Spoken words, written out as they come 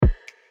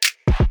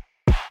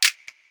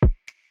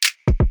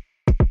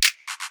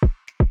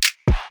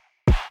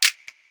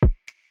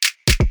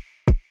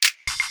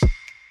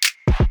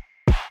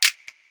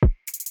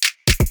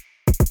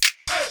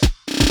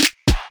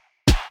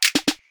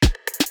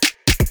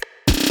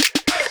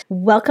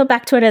Welcome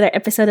back to another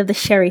episode of The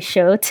Sherry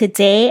Show.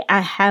 Today,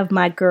 I have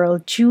my girl,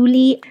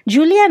 Julie.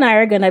 Julie and I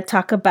are going to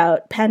talk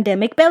about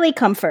pandemic belly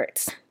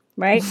comforts,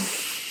 right?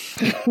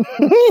 That's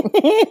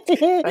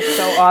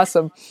so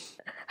awesome.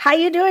 How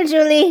you doing,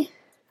 Julie?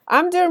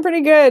 I'm doing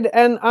pretty good.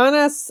 And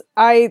honest,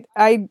 I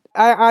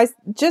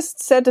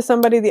just said to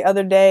somebody the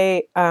other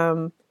day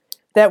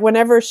that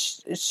whenever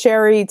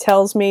Sherry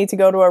tells me to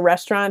go to a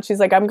restaurant, she's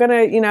like, I'm going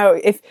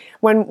to, if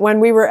when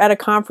we were at a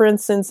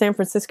conference in San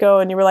Francisco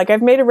and you were like,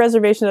 I've made a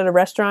reservation at a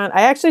restaurant.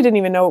 I actually didn't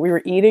even know what we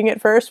were eating at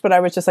first, but I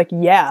was just like,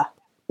 yeah,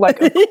 like,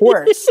 of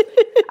course.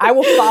 I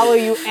will follow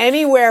you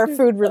anywhere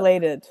food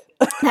related.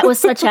 That was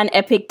such an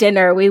epic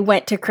dinner. We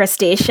went to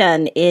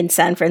Crustacean in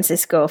San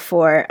Francisco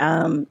for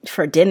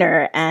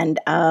dinner, and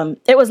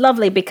it was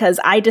lovely because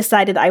I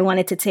decided I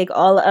wanted to take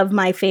all of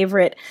my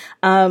favorite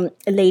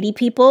lady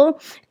people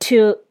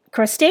to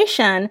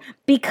Crustacean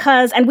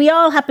and we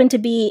all happened to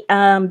be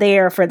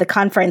there for the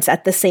conference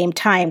at the same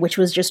time, which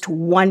was just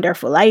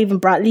wonderful. I even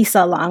brought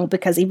Lisa along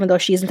because even though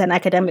she isn't an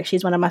academic,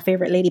 she's one of my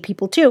favorite lady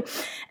people too,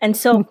 and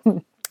so.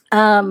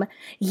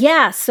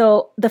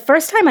 So the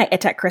first time I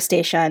ate at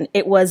Crustacean,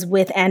 it was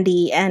with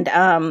Andy and,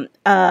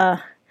 I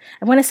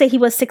want to say he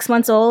was 6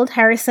 months old,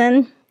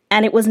 Harrison,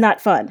 and it was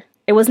not fun.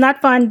 It was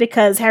not fun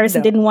because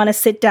Harrison didn't want to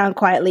sit down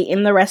quietly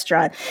in the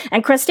restaurant.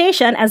 And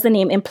Crustacean, as the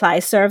name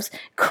implies, serves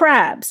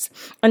crabs.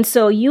 And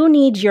so you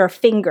need your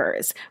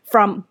fingers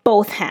from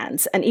both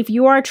hands. And if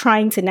you are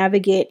trying to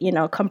navigate,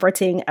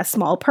 comforting a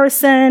small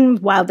person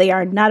while they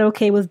are not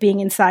okay with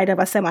being inside of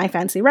a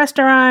semi-fancy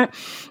restaurant,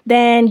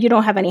 then you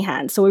don't have any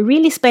hands. So we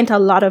really spent a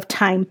lot of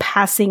time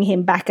passing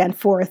him back and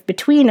forth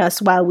between us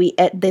while we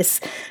ate this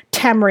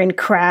tamarind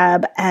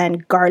crab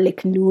and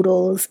garlic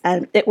noodles.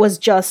 And it was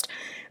just...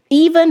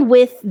 Even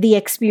with the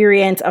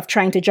experience of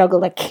trying to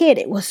juggle a kid,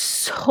 it was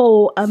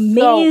so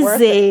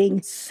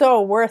amazing.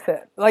 So worth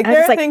it. Like,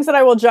 there are things that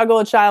I will juggle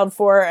a child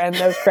for, and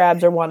those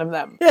crabs are one of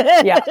them.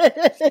 Yeah.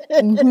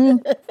 Mm-hmm.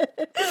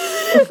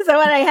 So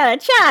when I had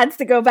a chance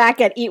to go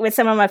back and eat with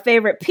some of my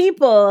favorite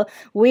people,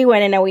 we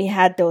went in and we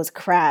had those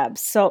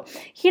crabs. So,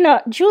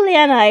 Julia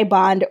and I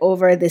bond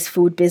over this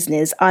food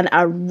business on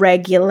a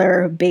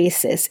regular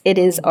basis. It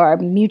is our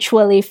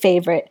mutually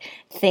favorite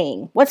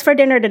thing. What's for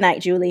dinner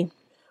tonight, Julie?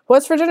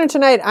 What's for dinner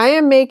tonight? I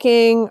am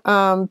making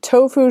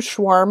tofu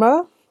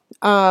shawarma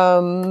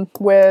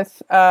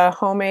with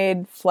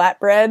homemade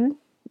flatbread.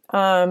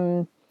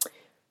 And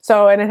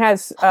it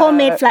has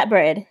homemade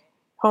flatbread.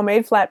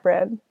 Homemade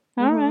flatbread.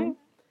 All right.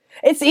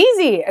 It's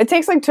easy. It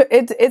takes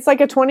it's like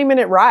a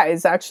 20-minute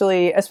rise,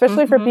 actually,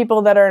 especially for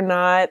people that are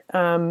not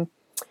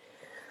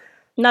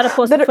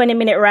opposed to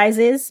 20-minute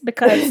rises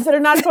because that are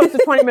not opposed to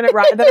 20-minute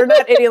rises, that are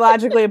not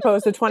ideologically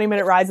opposed to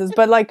 20-minute rises,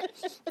 but like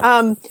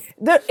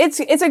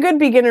it's a good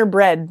beginner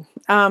bread.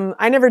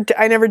 I never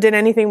did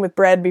anything with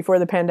bread before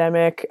the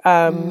pandemic,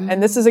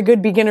 and this is a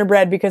good beginner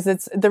bread because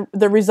it's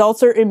the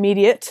results are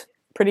immediate,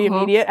 pretty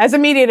immediate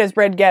as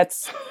bread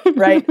gets,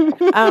 right?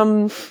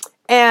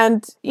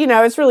 And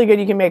it's really good.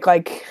 You can make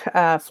like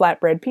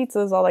flatbread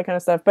pizzas, all that kind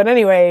of stuff. But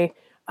anyway.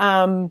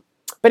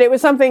 But it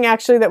was something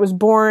actually that was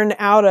born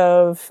out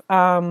of,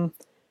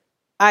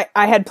 I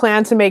had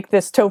planned to make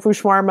this tofu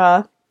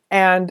shawarma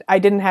and I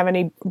didn't have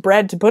any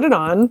bread to put it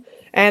on.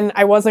 And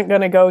I wasn't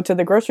going to go to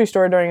the grocery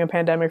store during a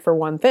pandemic for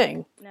one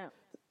thing. No.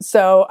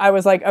 So I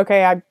was like,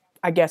 okay,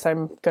 I guess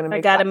I'm going to make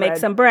I got to make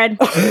some bread.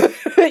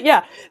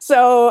 Yeah.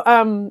 So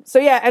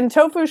yeah. And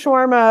tofu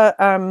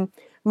shawarma,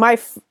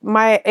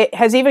 it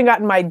has even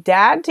gotten my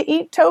dad to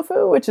eat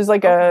tofu, which is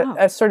like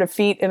a sort of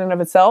feat in and of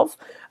itself.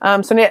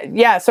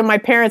 So my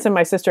parents and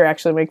my sister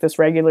actually make this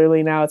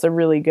regularly now. It's a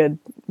really good,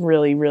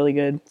 really, really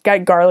good. It's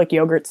got garlic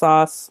yogurt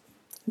sauce.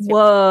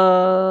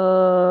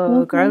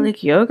 Whoa,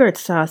 garlic yogurt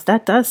sauce.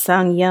 That does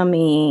sound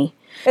yummy.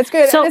 It's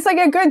good. So, and it's like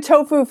a good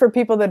tofu for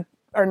people that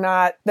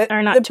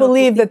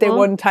believe that they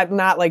wouldn't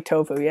not like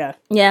tofu. Yeah.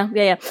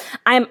 Yeah.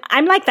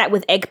 I'm like that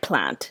with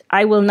eggplant.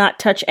 I will not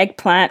touch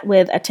eggplant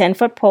with a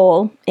 10-foot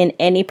pole in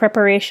any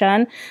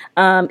preparation,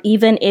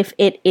 even if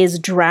it is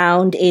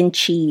drowned in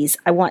cheese.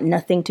 I want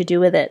nothing to do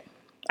with it.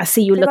 I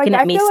see you looking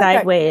at me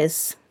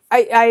sideways.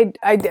 I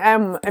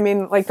am. I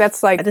mean, like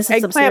that's like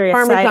eggplant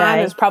parmesan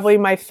is probably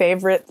my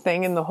favorite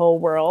thing in the whole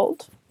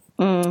world.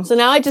 So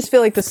now I just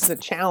feel like this is a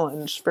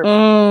challenge for me.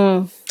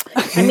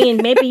 I mean,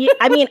 maybe.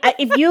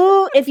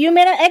 If you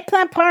made an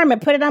eggplant parm and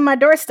put it on my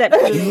doorstep,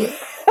 I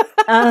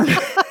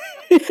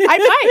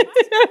might.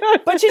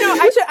 But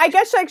I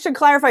guess I should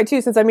clarify too,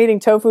 since I'm eating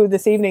tofu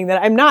this evening,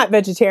 that I'm not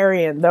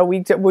vegetarian. Though we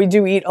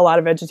do eat a lot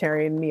of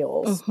vegetarian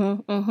meals.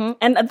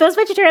 And those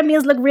vegetarian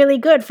meals look really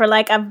good for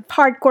like a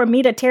hardcore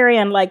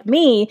meatitarian like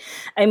me.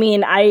 I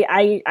mean,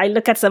 I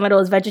look at some of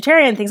those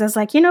vegetarian things. I was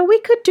like, we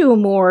could do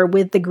more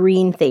with the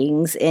green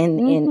things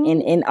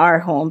in our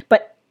home,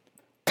 but.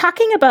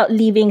 Talking about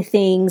leaving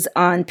things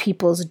on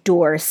people's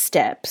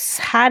doorsteps,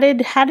 how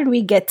did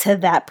we get to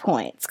that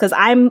point? Because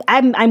I'm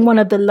one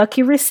of the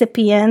lucky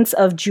recipients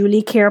of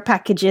Julie care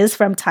packages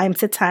from time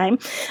to time.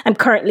 I'm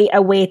currently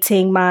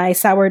awaiting my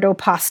sourdough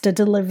pasta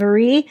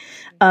delivery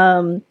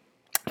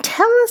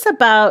Tell us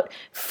about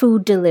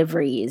food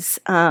deliveries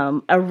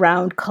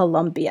around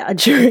Colombia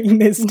during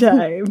this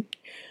time.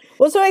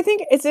 Well, so I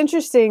think it's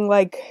interesting,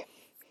 like,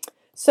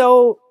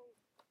 so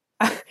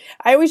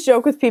I always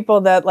joke with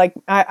people that like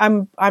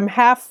I'm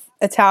half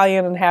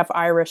Italian and half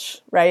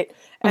Irish, right?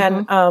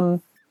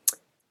 And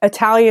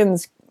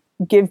Italians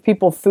give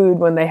people food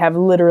when they have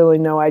literally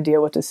no idea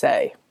what to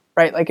say,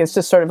 right? Like it's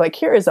just sort of like,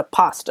 here is a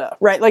pasta,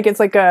 right? Like it's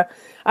like a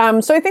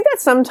so I think that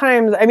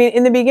sometimes, I mean,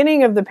 in the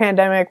beginning of the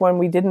pandemic when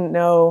we didn't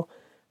know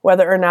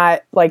whether or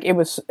not like it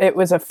was a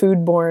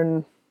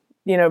foodborne,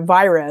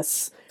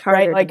 virus,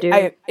 right? Like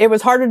it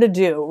was harder to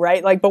do,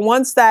 right? Like, but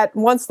once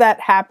that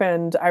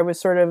happened, I was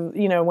sort of,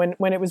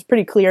 when it was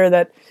pretty clear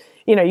that,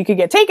 you could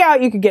get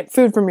takeout, you could get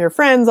food from your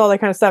friends, all that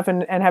kind of stuff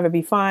and have it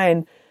be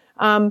fine.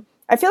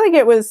 I feel like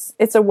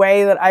it's a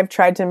way that I've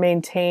tried to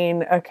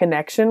maintain a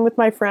connection with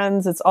my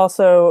friends. It's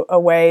also a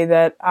way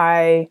that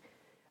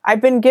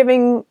I've been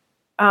giving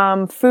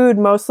food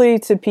mostly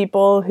to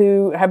people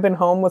who have been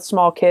home with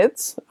small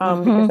kids,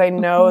 because I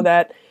know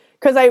that,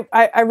 because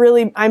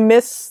I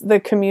miss the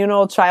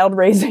communal child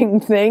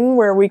raising thing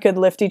where we could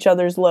lift each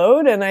other's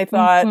load. And I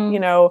thought,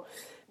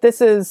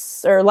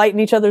 or lighten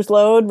each other's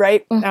load,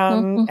 right?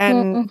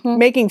 And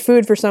making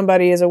food for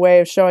somebody is a way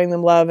of showing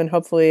them love and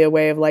hopefully a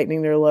way of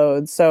lightening their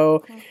load.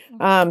 So,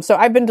 so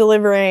I've been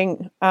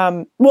delivering,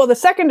 well, the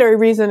secondary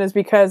reason is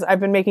because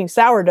I've been making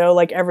sourdough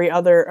like every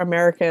other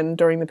American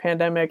during the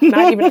pandemic,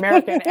 not even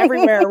American,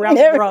 everywhere around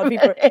the world.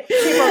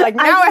 People are like,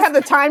 now I have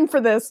the time for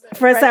this.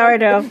 For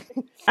sourdough.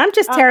 I'm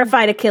just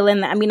terrified of killing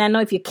that. I mean, I know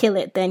if you kill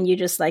it, then you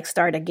just like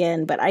start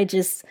again, but I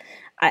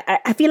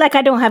feel like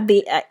I don't have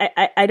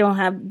I don't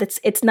have that's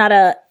it's not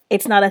a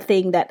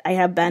thing that I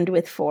have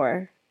bandwidth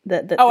for.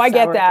 I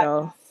get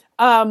that.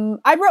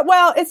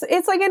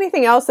 It's like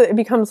anything else that it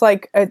becomes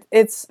like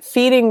it's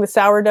feeding the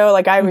sourdough.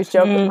 Like I always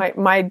joke with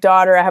my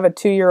daughter. I have a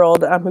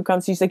 2-year-old who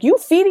comes. She's like, "You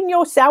feeding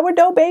your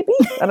sourdough baby?"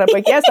 And I'm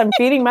like, "Yes, I'm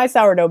feeding my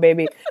sourdough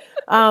baby."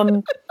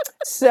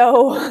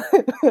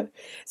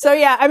 So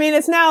yeah, I mean,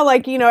 it's now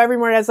like, every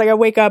morning it's like I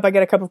wake up, I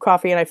get a cup of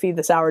coffee and I feed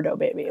the sourdough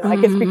baby.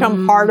 Like it's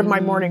become part of my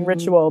morning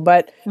ritual.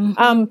 But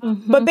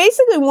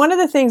basically one of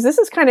the things, this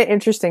is kind of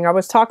interesting. I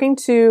was talking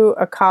to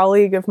a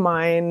colleague of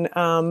mine,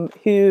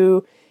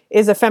 who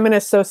is a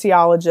feminist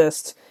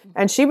sociologist,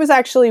 and she was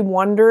actually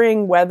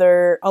wondering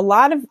whether a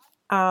lot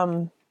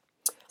of,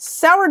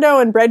 sourdough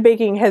and bread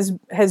baking has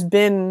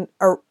been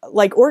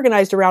like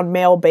organized around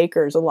male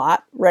bakers a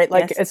lot, right?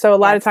 Like, yes. So a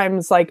lot of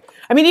times, like,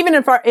 I mean, even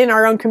in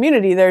our own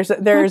community, there's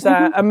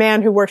a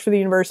man who works for the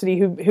university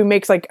who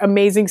makes like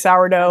amazing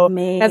sourdough.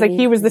 As like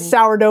he was the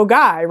sourdough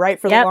guy, right,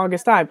 for the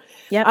longest time.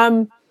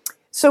 Yep.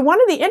 So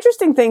one of the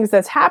interesting things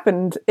that's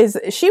happened is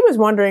she was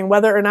wondering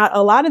whether or not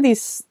a lot of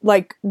these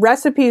like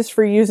recipes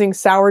for using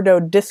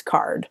sourdough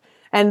discard.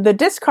 And the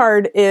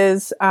discard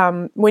is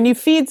when you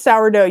feed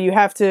sourdough, you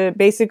have to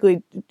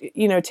basically,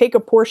 take a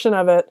portion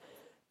of it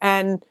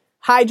and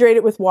hydrate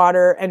it with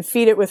water and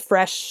feed it with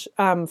fresh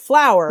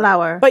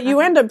flour. But you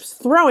end up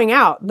throwing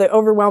out the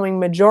overwhelming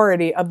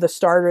majority of the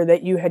starter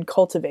that you had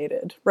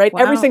cultivated, right?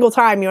 Wow. Every single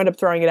time you end up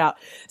throwing it out.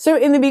 So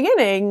in the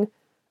beginning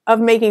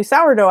of making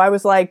sourdough, I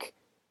was like,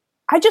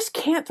 I just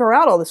can't throw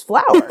out all this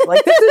flour.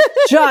 Like this is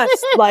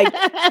just like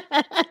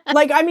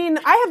I mean,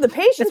 I have the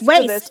patience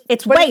for this.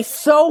 It's waste. It's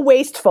so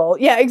wasteful.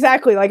 Yeah,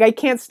 exactly. Like I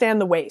can't stand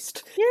the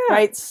waste. Yeah.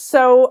 Right.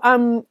 So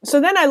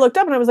so then I looked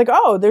up and I was like,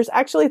 oh, there's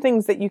actually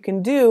things that you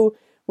can do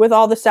with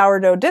all the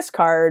sourdough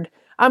discard.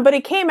 But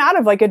it came out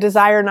of like a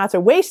desire not to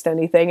waste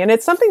anything. And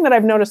it's something that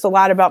I've noticed a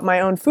lot about my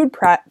own food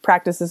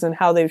practices and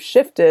how they've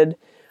shifted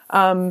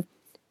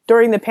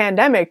during the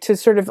pandemic to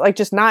sort of like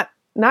just not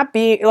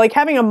being like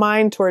having a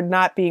mind toward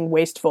not being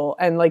wasteful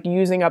and like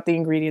using up the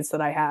ingredients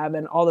that I have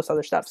and all this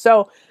other stuff.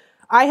 So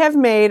I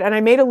made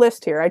a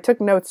list here. I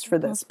took notes for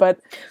this, but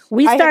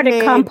we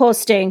started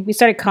composting. We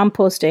started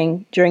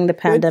composting during the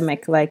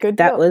pandemic.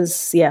 That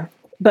was, yeah.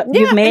 But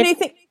yeah, you've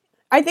made.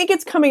 I think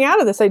it's coming out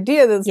of this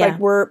idea that's like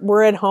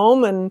we're at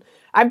home, and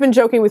I've been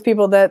joking with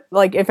people that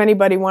like if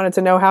anybody wanted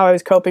to know how I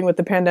was coping with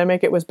the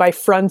pandemic, it was by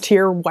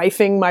frontier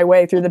wifing my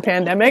way through the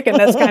pandemic, and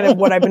that's kind of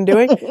what I've been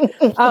doing.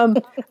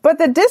 But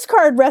the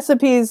discard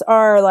recipes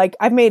are like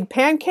I've made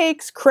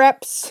pancakes,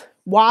 crepes,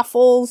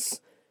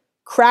 waffles,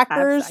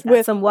 crackers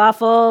with some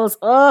waffles.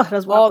 Oh,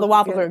 those waffles! Oh, the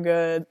waffles are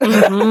good.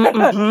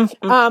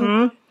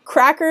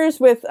 Crackers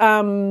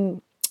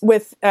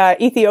with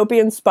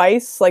Ethiopian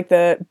spice, like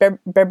the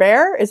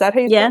berber. Is that how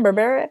you say it?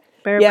 Berber?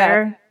 Berber.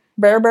 Yeah.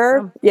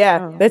 Berber.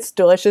 Yeah, that's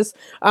delicious.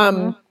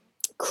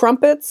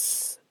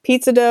 Crumpets,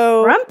 pizza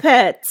dough.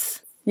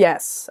 Crumpets.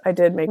 Yes, I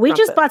did make We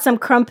just bought some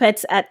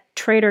crumpets at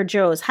Trader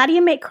Joe's. How do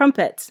you make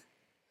crumpets?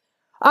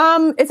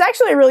 It's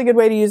actually a really good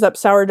way to use up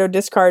sourdough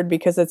discard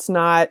because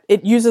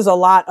it uses a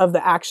lot of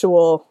the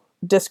actual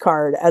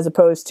discard as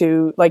opposed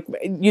to like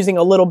using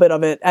a little bit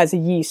of it as a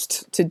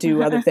yeast to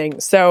do other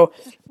things. So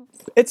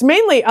it's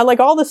mainly like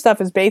all this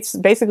stuff is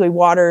basically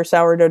water,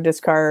 sourdough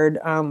discard.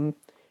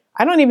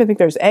 I don't even think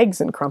there's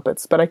eggs in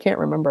crumpets, but I can't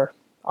remember.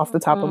 off the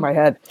top of my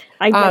head.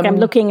 I'm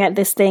looking at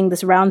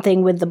this round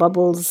thing with the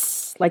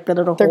bubbles, like the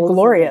little They're holes.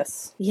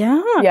 glorious.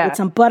 Yeah. With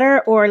some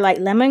butter or like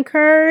lemon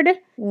curd.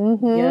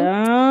 Mm-hmm.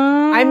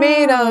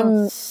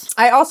 Yeah.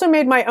 I also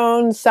made my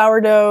own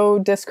sourdough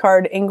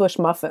discard English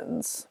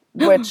muffins,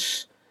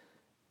 which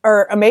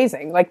are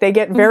amazing. Like they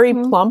get very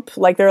plump.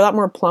 Like they're a lot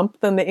more plump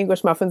than the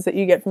English muffins that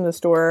you get from the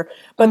store.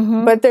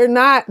 But there's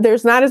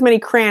not as many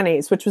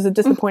crannies, which was a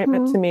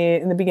disappointment to me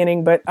in the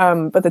beginning. But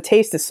the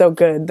taste is so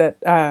good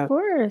that of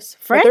course,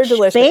 fresh they're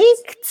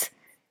delicious.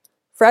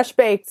 Fresh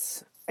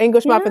baked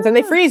English muffins, and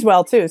they freeze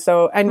well too.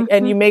 So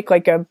and you make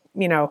like a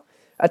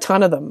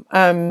ton of them.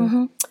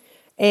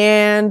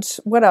 And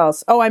what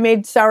else? Oh, I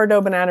made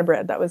sourdough banana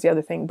bread. That was the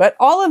other thing. But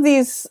all of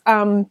these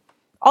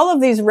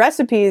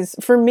recipes,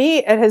 for me,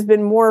 it has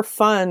been more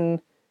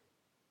fun,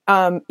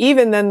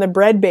 even than the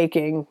bread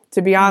baking,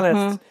 to be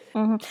honest.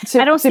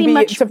 I don't see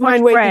much to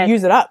find ways to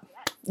use it up.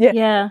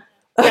 Yeah,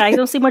 I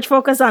don't see much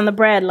focus on the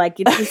bread. Like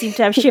you seem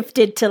to have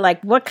shifted to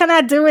like, what can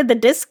I do with the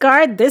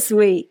discard this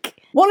week?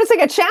 Well, it's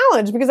like a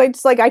challenge because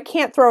I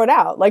can't throw it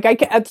out. Like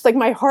it's like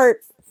my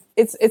heart.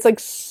 It's like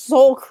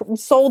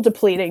soul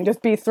depleting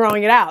just be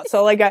throwing it out.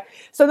 So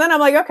so then I'm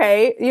like,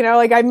 okay,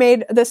 like I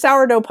made the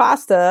sourdough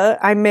pasta.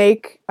 I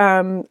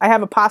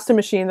have a pasta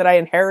machine that I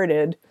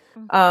inherited,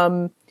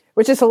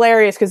 which is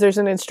hilarious because there's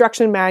an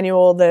instruction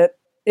manual that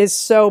is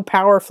so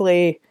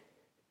powerfully,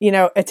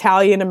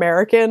 Italian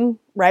American,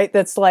 right?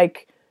 That's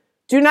like,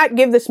 do not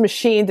give this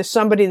machine to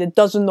somebody that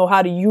doesn't know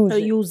how to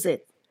use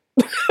it.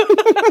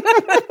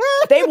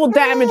 They will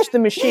damage the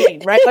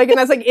machine, right? Like, and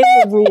that's like in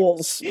the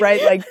rules,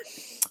 right? Like,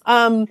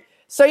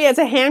 so yeah, it's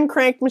a hand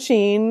cranked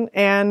machine,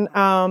 and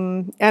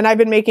I've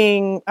been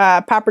making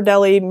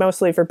pappardelle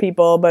mostly for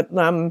people, but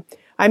I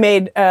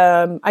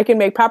can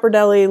make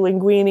pappardelle,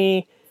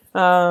 linguine,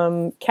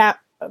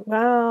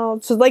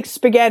 so like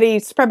spaghetti.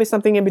 It's probably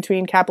something in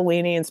between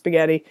capellini and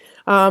spaghetti,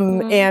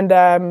 and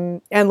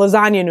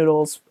lasagna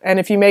noodles. And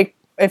if you make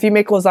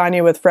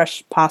lasagna with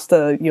fresh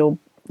pasta, you'll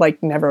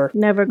like never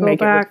go make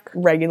back it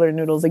with regular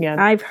noodles again.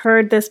 I've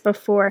heard this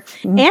before.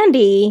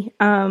 Andy,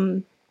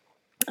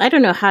 I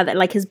don't know how that,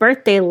 like his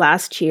birthday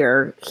last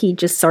year, he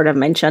just sort of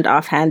mentioned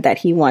offhand that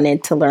he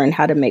wanted to learn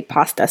how to make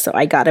pasta. So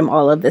I got him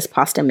all of this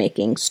pasta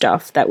making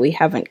stuff that we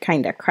haven't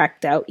kind of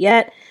cracked out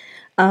yet.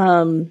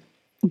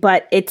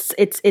 But it's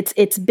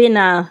been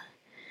a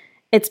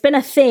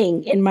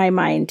thing in my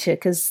mind too,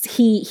 because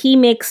he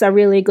makes a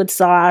really good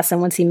sauce. And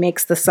once he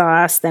makes the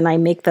sauce, then I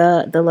make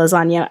the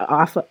lasagna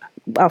out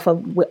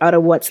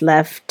of what's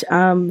left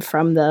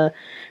from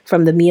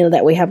the meal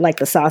that we have, like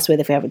the sauce with,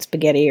 if we have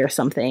spaghetti or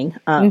something.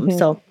 I was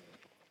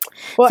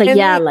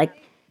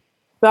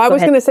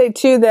going to say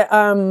too that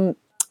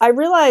I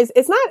realize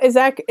it's not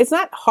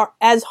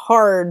as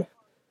hard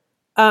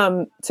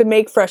to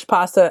make fresh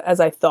pasta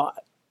as I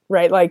thought.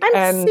 Right, like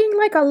I'm seeing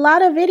like a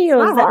lot of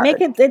videos that make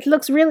it. It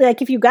looks really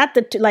like if you got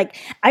like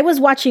I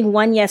was watching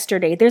one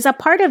yesterday. There's a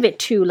part of it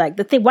too. Like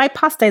the thing why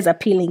pasta is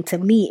appealing to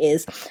me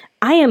is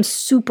I am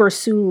super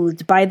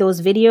soothed by those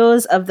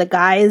videos of the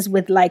guys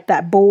with like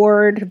that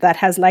board that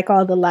has like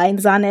all the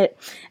lines on it,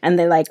 and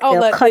they'll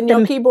cut the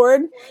gnocchi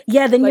board.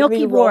 Yeah, the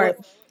gnocchi board.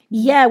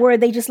 Yeah, where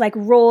they just like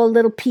roll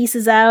little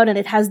pieces out and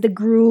it has the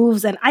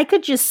grooves, and I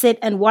could just sit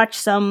and watch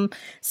some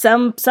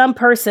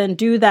person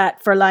do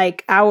that for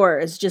like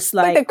hours, just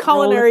like the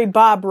culinary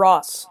Bob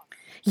Ross.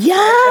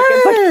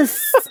 Yes.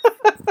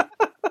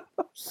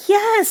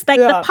 Yes,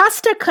 like the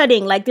pasta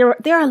cutting. Like there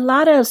are a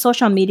lot of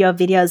social media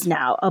videos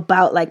now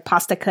about like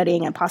pasta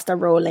cutting and pasta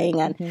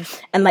rolling and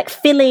like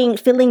filling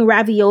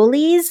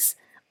raviolis.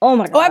 Oh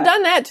my god. Oh, I've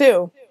done that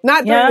too.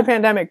 Not during the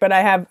pandemic, but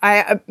I have.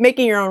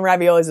 Making your own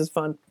raviolis is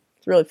fun.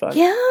 It's really fun.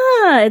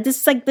 Yeah,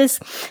 it's like this.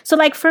 So,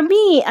 like for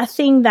me, a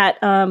thing that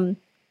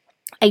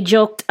I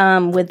joked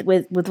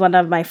with one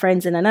of my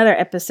friends in another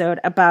episode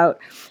about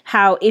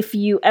how if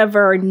you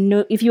ever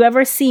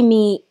see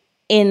me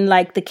in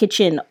like the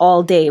kitchen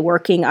all day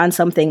working on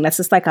something that's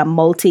just like a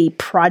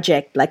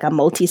multi-project, like a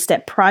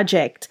multi-step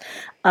project,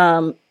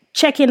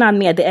 check in on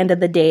me at the end of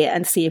the day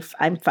and see if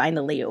I'm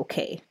finally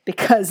okay,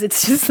 because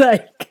it's just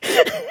like.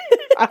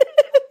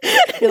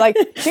 You're like,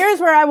 here's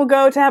where I will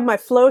go to have my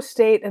flow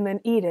state and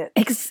then eat it.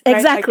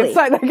 Exactly.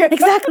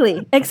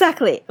 Right?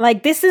 Exactly.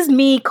 Like, this is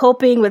me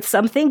coping with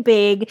something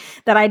big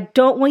that I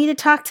don't want you to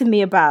talk to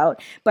me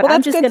about, but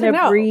I'm just going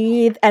to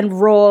breathe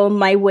and roll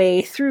my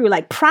way through,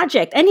 like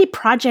any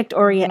project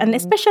oriented, and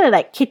especially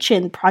like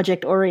kitchen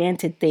project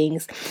oriented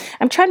things.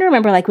 I'm trying to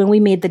remember, like when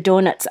we made the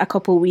donuts a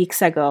couple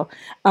weeks ago,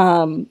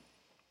 again,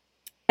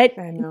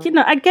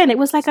 it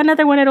was like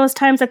another one of those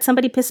times that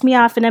somebody pissed me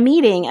off in a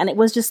meeting, and it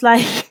was just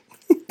like,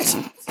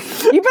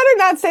 you better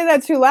not say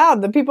that too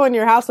loud. The people in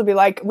your house will be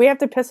like, we have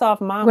to piss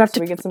off mom so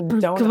we get some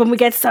donuts. When we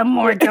get some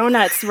more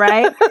donuts,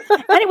 right? And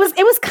it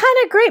was kind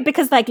of great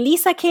because like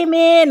Lisa came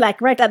in like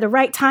right at the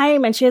right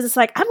time, and she was just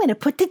like, I'm going to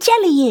put the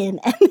jelly in.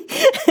 And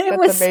it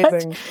was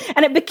amazing.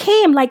 And it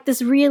became like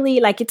this really,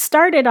 like it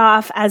started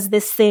off as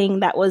this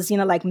thing that was,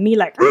 like me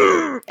like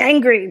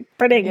angry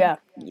pudding. Yeah.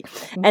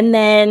 And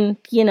then,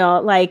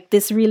 like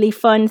this really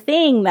fun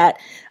thing that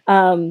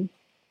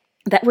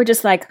that we're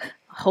just like,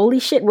 holy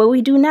shit, what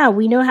we do now?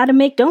 We know how to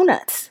make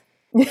donuts.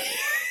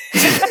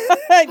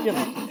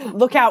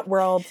 Look out,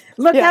 world.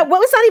 Look out.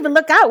 Well, it's not even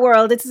look out,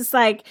 world. It's just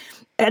like,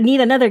 I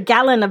need another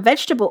gallon of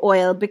vegetable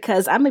oil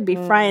because I'm going to be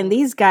frying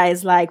these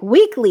guys like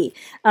weekly.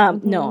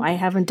 No, I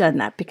haven't done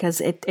that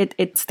because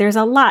it's there's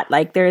a lot.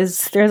 Like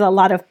there's a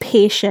lot of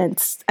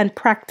patience and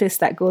practice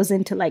that goes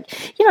into,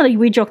 like, you know,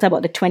 we joked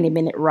about the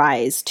 20-minute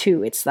rise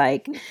too. It's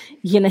like,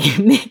 you know,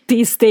 you make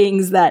these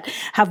things that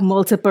have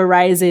multiple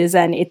rises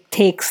and it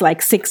takes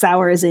like 6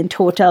 hours in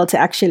total to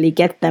actually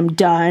get them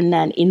done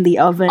and in the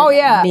oven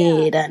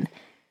made. And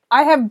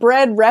I have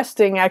bread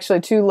resting, actually,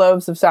 2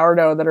 loaves of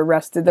sourdough that are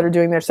rested, that are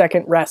doing their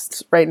second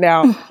rests right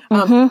now.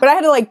 But I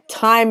had to like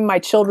time my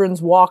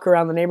children's walk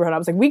around the neighborhood. I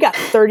was like, we got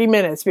 30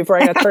 minutes before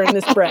I got to turn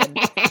this bread.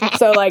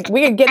 So like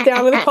we could get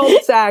down to the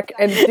cul-de-sac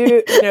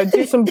and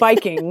do some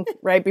biking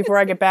right before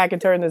I get back and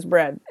turn this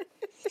bread.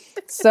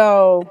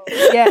 So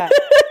yeah.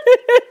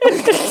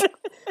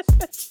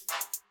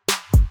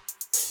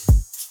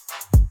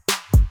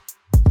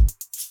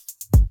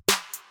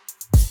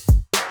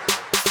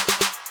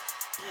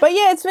 But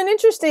yeah, it's been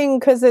interesting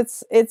because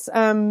it's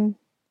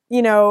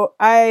you know,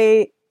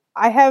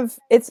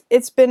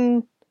 it's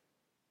been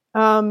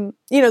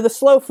you know, the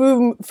slow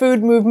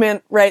food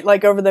movement, right?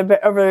 Like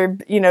over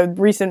you know,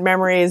 recent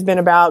memory has been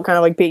about kind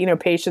of like, you know,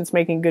 patience,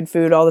 making good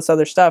food, all this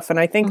other stuff. And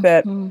I think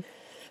that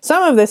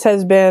some of this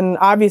has been,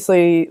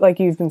 obviously, like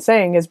you've been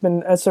saying, has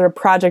been a sort of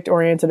project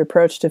oriented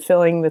approach to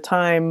filling the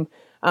time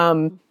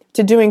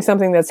to doing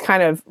something that's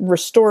kind of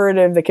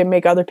restorative, that can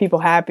make other people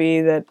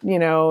happy, that, you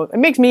know, it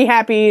makes me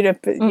happy to,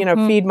 you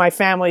know, feed my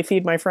family,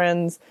 feed my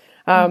friends.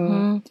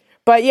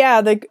 But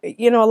yeah,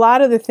 you know, a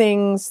lot of the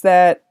things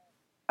that,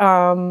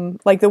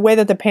 like the way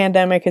that the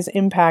pandemic has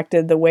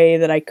impacted the way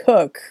that I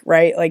cook,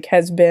 right? Like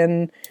has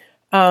been,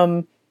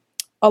 a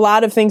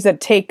lot of things that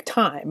take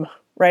time,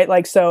 right?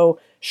 Like, so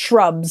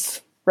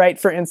shrubs, right?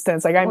 For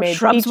instance, like I made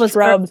shrubs.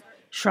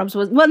 Shrubs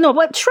was, well, no,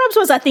 what shrubs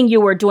was, I think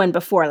you were doing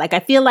before. Like, I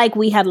feel like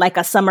we had like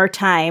a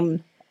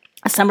summertime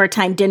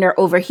dinner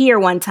over here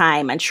one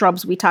time, and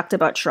shrubs, we talked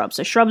about shrubs.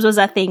 So shrubs was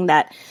a thing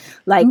that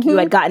like you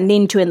had gotten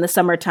into in the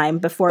summertime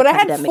before. But I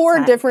had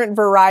 4 different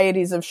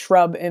varieties of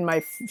shrub in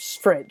my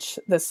fridge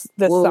this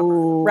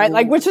summer, right?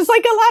 Like, which is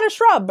like a lot of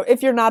shrub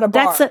if you're not a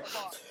bar.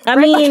 I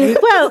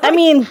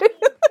mean,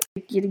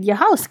 your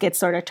house gets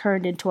sort of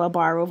turned into a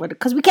bar over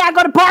because we can't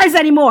go to bars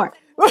anymore.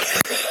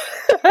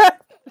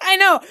 I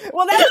know.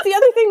 Well, that's the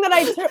other thing that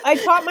I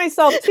taught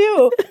myself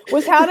too,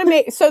 was how to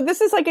make. So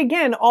this is like,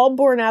 again, all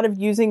born out of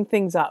using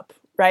things up,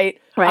 right?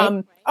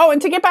 Right.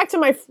 And to get back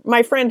to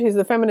my friend who's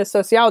the feminist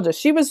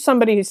sociologist, she was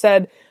somebody who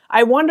said,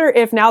 I wonder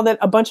if now that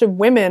a bunch of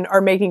women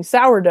are making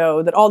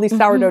sourdough, that all these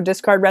sourdough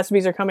discard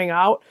recipes are coming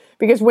out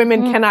because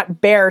women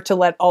cannot bear to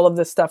let all of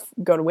this stuff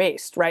go to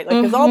waste, right?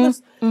 Like, because all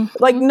this,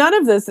 like, none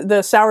of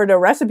the sourdough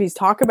recipes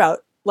talk about,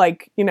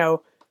 like, you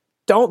know,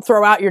 don't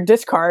throw out your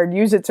discard,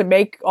 use it to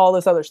make all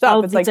this other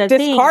stuff. It's like,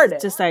 discard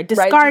it. Just like,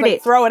 discard it.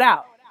 Like, throw it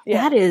out.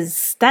 Yeah.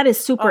 That is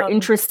super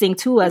interesting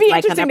too, as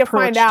like an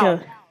approach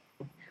to.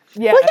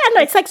 Yeah. Well, yeah,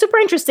 no, it's like super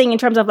interesting in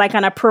terms of like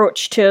an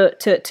approach to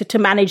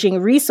managing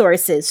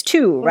resources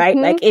too, right?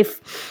 Like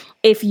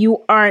if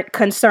you aren't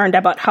concerned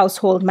about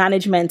household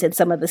management in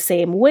some of the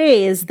same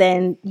ways,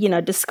 then, you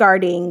know,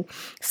 discarding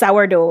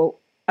sourdough,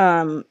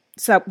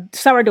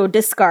 sourdough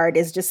discard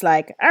is just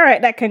like, all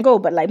right, that can go.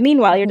 But like,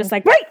 meanwhile, you're just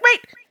like, wait.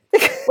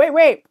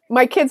 Wait,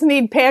 my kids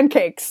need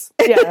pancakes.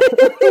 Yeah.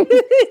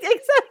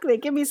 Exactly.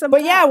 Give me some.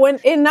 But yeah, when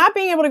in not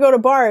being able to go to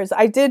bars,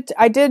 I did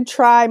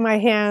try my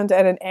hand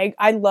at an egg.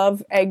 I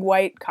love egg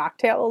white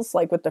cocktails,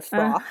 like with the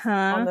froth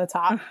on the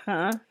top.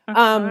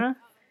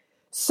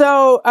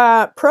 So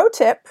pro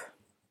tip,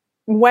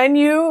 when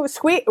you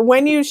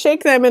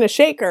shake them in a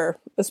shaker,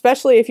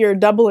 especially if you're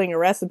doubling a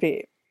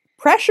recipe,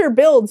 pressure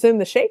builds in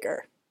the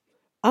shaker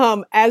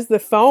as the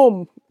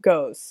foam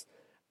goes.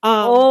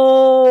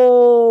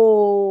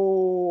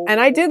 And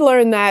I did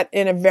learn that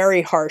in a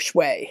very harsh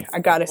way, I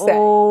gotta say.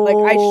 Like,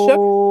 I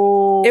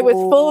shook, it was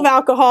full of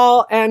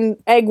alcohol and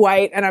egg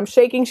white, and I'm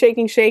shaking,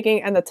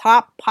 and the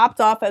top popped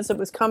off as it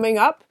was coming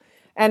up,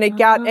 and it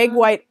got egg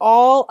white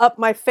all up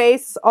my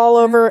face, all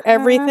over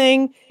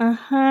everything.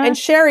 And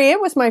Sherry,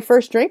 it was my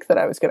first drink that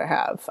I was gonna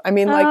have. I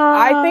mean, like,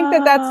 I think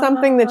that that's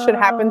something that should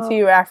happen to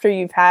you after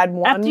you've had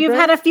one. After you've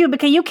had a few,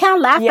 because you can't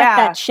laugh at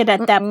that shit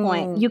at that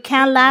point. You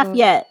can't laugh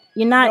yet.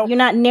 You're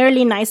not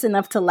nearly nice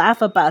enough to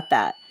laugh about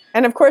that.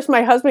 And of course,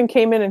 my husband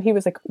came in and he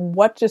was like,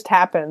 what just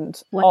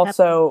happened? What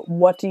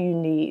do you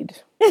need?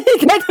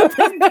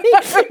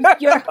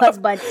 Your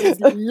husband is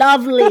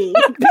lovely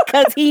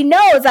because he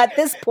knows at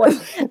this point,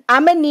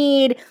 I'm going to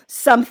need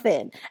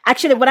something.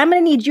 Actually, what I'm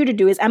going to need you to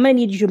do is I'm going to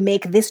need you to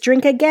make this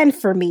drink again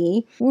for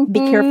me. Be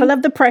careful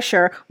of the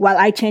pressure while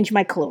I change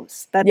my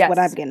clothes. That's what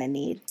I'm going to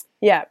need.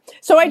 Yeah.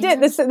 So I did.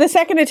 The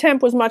second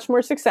attempt was much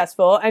more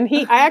successful. And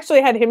I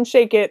actually had him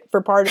shake it for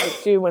part of it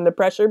too when the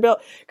pressure built.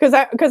 Because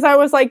I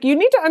was like, you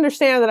need to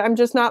understand that I'm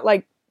just not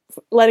like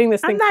letting this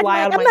thing fly out of my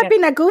hand. I'm not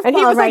being a goofball and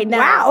he was right like,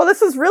 now. wow,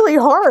 this is really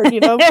hard, you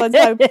know.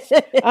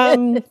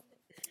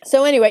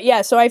 So anyway,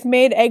 yeah, so I've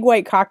made egg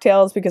white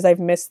cocktails because I've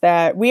missed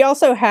that. We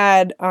also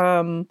had,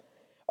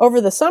 over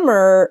the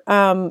summer,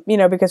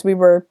 because we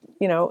were,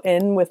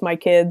 in with my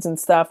kids and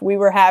stuff,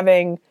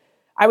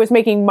 I was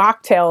making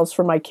mocktails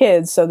for my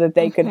kids so that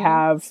they could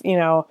have,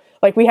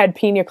 like we had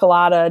pina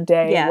colada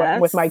day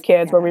with my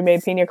kids where we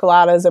made pina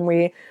coladas, and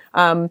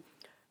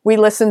we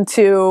listened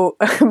to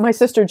my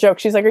sister joke.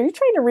 She's like, "Are you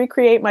trying to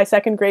recreate my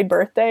second grade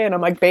birthday?" And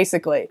I'm like,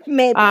 basically,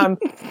 maybe,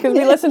 because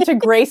we listened to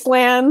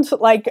Graceland,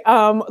 like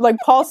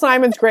Paul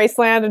Simon's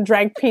Graceland, and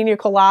drank pina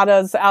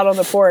coladas out on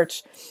the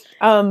porch.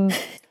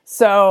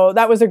 So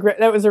that was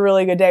a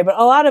really good day. But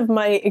a lot of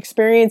my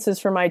experiences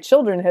for my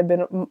children have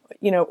been,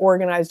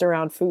 organized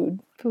around food.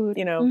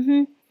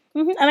 And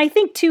I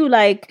think too,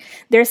 like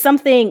there's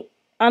something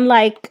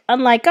unlike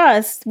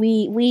us.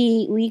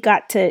 We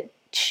got to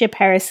ship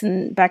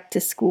Harrison back to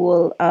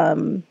school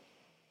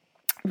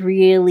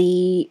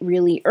really,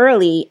 really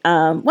early.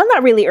 Well,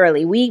 not really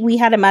early. We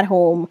had him at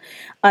home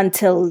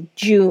until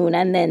June,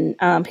 and then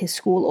his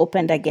school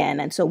opened again.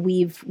 And so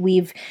we've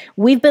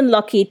been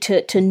lucky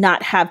to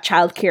not have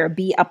childcare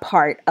be a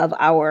part of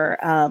our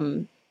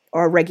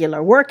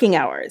regular working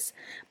hours.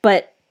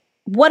 But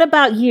what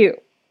about you?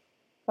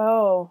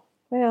 Oh,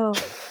 well.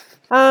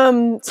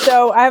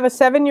 So I have a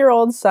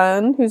 7-year-old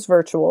son who's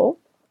virtual.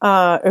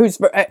 Who's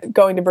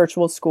going to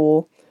virtual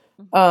school.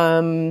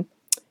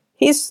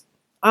 He's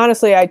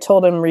honestly, I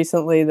told him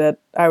recently that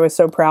I was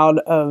so proud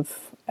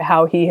of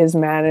how he has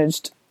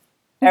managed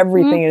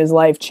everything in his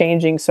life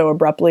changing so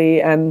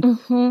abruptly. And,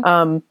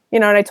 and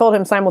I told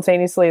him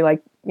simultaneously,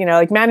 like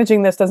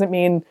managing this doesn't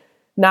mean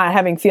not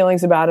having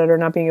feelings about it or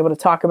not being able to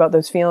talk about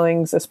those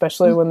feelings,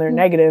 especially when they're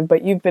negative,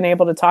 but you've been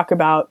able to talk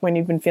about when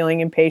you've been feeling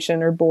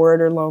impatient or bored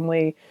or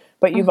lonely,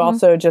 but you've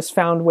also just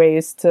found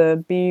ways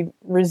to be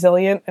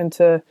resilient and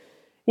to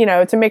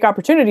make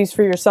opportunities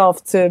for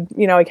yourself to,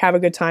 have a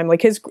good time.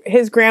 Like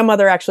his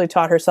grandmother actually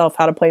taught herself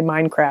how to play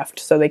Minecraft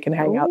so they can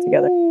hang out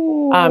together.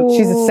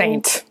 She's a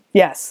saint.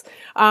 Yes.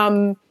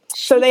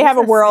 So they have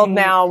a world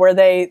now where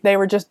they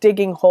were just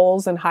digging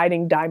holes and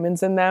hiding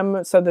diamonds in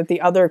them so that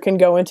the other can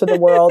go into the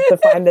world to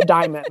find the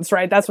diamonds,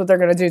 right? That's what they're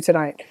going to do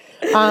tonight.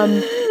 That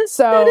is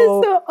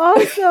so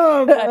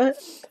awesome.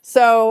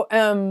 So,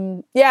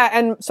 and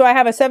so I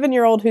have a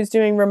 7-year-old who's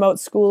doing remote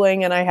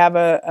schooling, and I have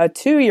a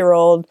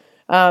 2-year-old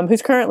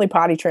who's currently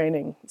potty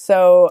training.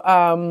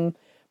 So,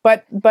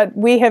 but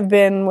we have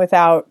been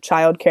without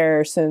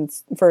childcare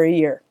for a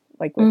year,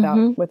 like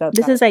without.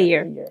 This is a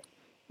year.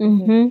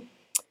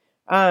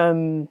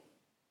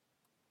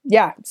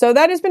 So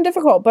that has been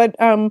difficult, but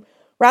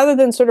rather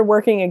than sort of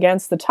working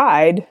against the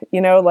tide,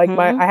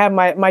 I have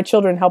my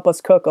children help us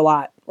cook a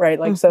lot, right?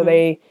 Like so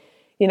they,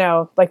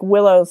 like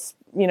Willow's.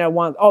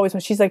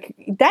 She's like,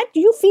 "Dad,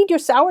 do you feed your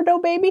sourdough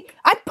baby?"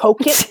 I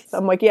poke it. So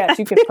I'm like, "Yes,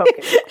 you can poke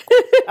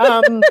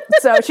it."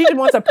 So she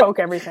wants to poke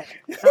everything.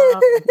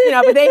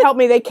 But they help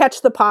me. They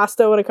catch the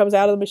pasta when it comes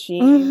out of the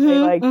machine.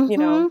 They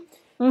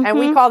and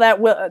we call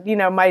that,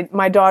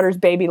 my daughter's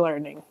baby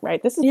learning,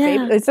 right? This is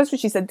baby. That's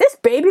what she said. This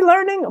baby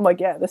learning. I'm like,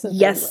 yeah, this is.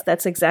 Yes,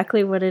 that's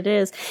exactly what it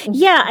is.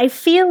 Yeah, I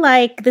feel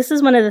like this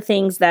is one of the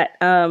things that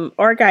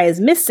our guy is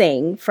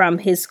missing from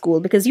his school,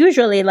 because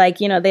usually,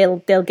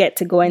 they'll get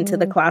to go into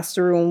the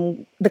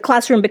classroom. The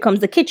classroom becomes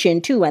the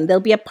kitchen too, and they'll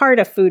be a part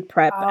of food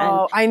prep.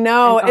 Oh, I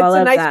know. It's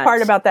a nice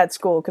part about that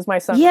school because my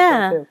son.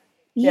 Yeah,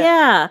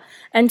 yeah,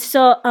 and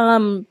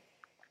so.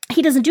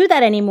 He doesn't do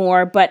that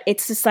anymore, but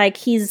it's just like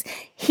he's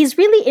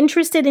really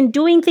interested in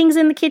doing things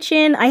in the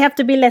kitchen. I have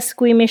to be less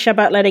squeamish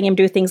about letting him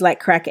do things like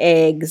crack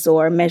eggs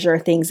or measure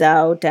things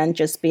out, and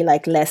just be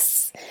like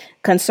less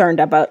concerned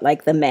about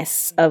like the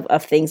mess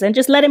of things, and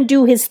just let him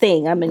do his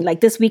thing. I mean,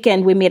 like this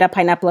weekend we made a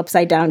pineapple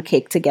upside down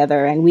cake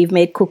together, and we've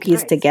made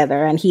cookies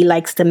together, and he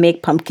likes to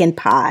make pumpkin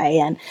pie,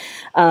 and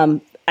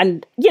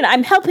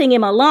I'm helping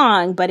him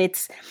along, but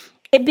it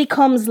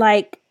becomes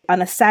like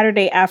on a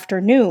Saturday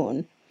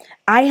afternoon,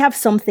 I have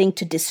something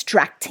to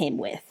distract him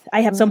with.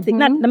 I have something,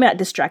 not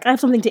distract. I have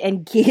something to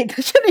engage.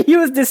 I shouldn't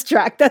use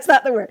distract. That's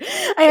not the word.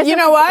 You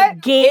know what?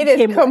 It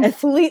is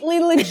completely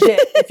legit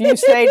if you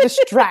say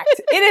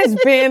distract. It has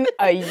been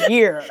a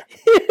year.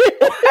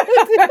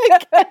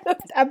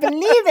 I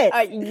believe it.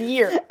 A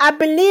year. I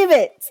believe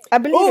it. I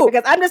believe it,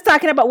 because I'm just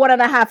talking about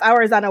 1.5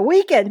 hours on a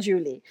weekend,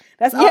 Julie.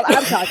 That's all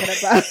I'm talking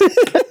about.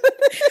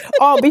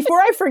 Before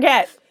I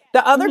forget,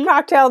 the other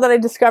cocktail that I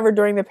discovered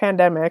during the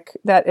pandemic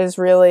that is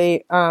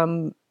really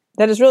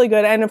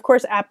good, and of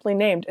course aptly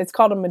named, it's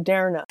called a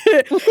Moderna.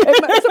 It's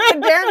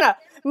a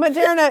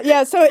Moderna.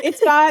 Yeah. So it's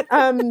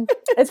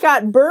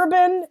got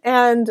bourbon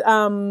and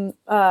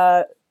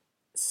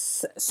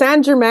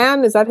Saint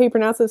Germain. Is that how you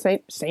pronounce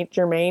it? Saint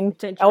Germain.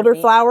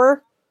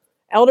 Elderflower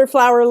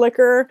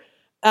liquor,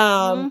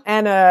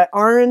 and a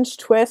orange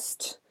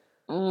twist.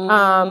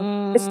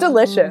 It's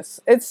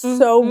delicious. It's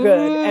so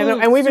good,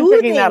 and we've been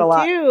drinking that a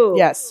lot. Too.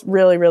 Yes,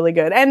 really, really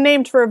good, and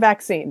named for a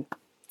vaccine,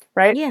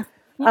 right? Yeah.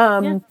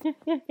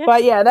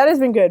 But yeah, that has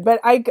been good. But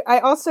I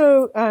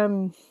also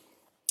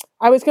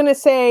I was going to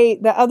say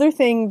the other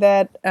thing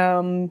that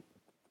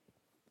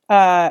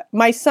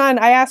my son,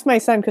 I asked my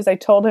son, because I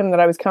told him that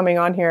I was coming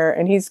on here,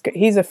 and he's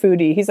a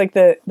foodie. He's like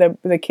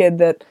the kid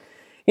that,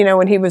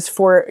 when he was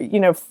he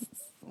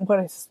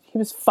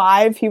was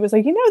 5, he was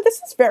like,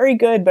 this is very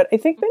good, but I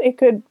think that it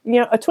could,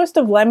 a twist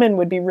of lemon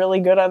would be really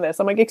good on this.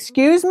 I'm like,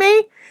 excuse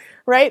me?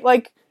 Right?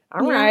 Like,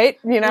 all right,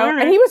 all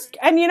right. And he was,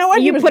 and you know what?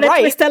 You he was put right.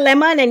 a twist of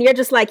lemon and you're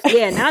just like,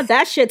 yeah, now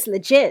that shit's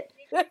legit.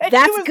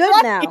 That's good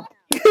right. now.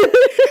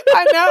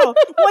 I know.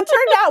 Well, it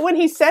turned out when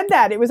he said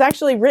that, it was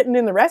actually written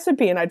in the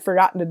recipe, and I'd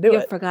forgotten to do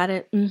it. You forgot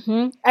it.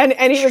 Mm-hmm.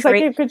 And he was like,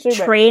 hey, could you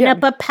train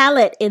up a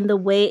palate in the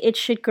way it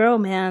should grow,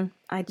 man.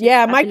 I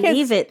believe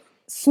kids it.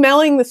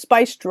 Smelling the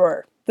spice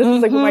drawer. This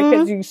is like what my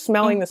kids use,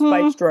 smelling the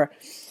spice drawer.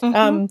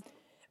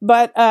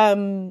 But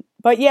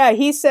yeah,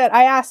 he said,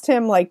 I asked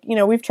him, like,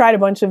 we've tried a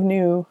bunch of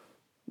new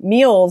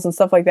meals and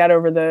stuff like that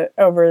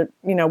over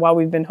while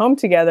we've been home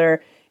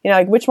together,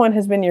 like, which one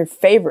has been your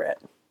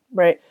favorite?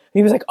 Right.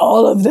 He was like,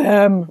 all of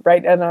them.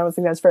 Right. And I was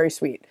like, that's very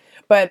sweet.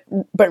 But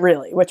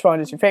really, which one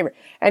is your favorite?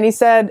 And he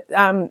said,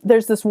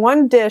 there's this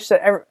one dish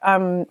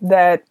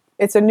that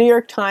it's a New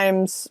York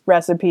Times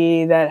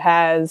recipe that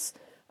has,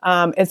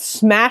 it's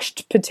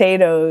smashed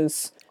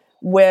potatoes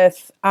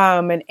with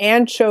an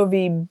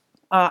anchovy,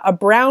 a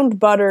browned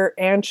butter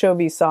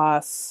anchovy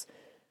sauce.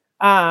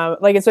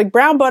 Like, it's like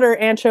brown butter,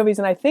 anchovies,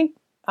 and I think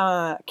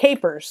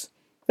capers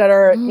that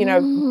are,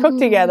 cooked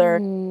together.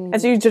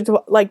 And so you just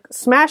like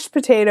smashed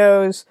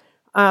potatoes,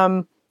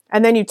 and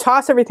then you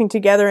toss everything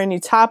together and you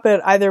top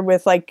it either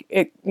with like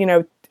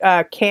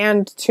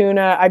canned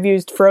tuna. I've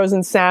used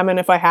frozen salmon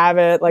if I have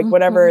it, like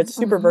whatever. It's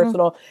super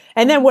versatile.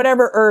 And then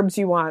whatever herbs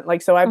you want.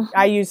 Like, so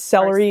I use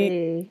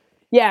celery.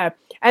 Yeah.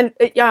 And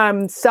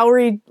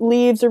celery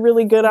leaves are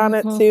really good on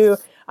it too.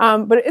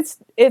 But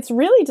it's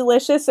really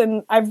delicious.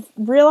 And I've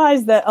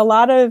realized that a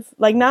lot of,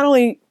 like, not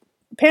only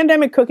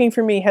pandemic cooking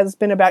for me has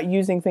been about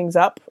using things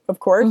up, of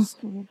course.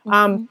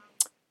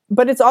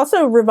 But it's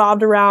also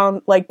revolved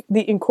around, like,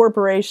 the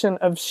incorporation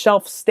of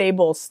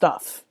shelf-stable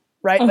stuff,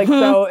 right? Like,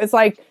 so it's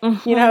like,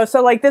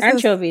 so like this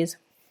anchovies.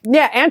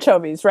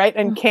 Anchovies, right?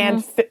 And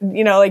canned,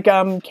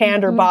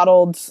 canned or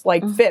bottled,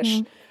 like,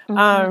 fish.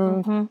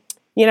 So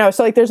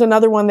like there's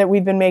another one that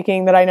we've been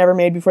making that I never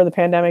made before the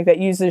pandemic that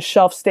uses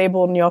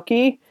shelf-stable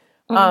gnocchi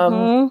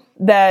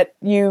that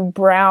you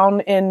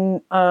brown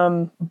in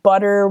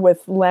butter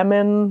with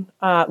lemon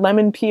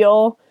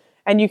peel.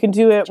 And you can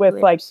do it with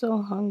like... I'm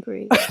so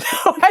hungry. I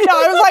know.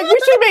 I was like, we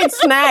should have made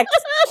snacks.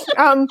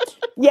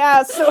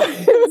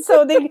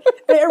 So the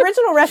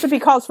original recipe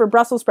calls for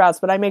Brussels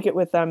sprouts, but I make it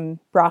with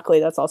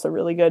broccoli. That's also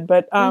really good.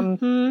 But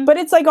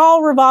it's like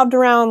all revolved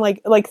around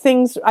like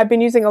things. I've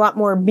been using a lot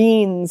more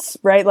beans,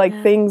 right?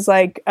 Like things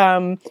like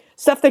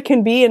stuff that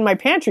can be in my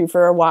pantry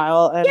for a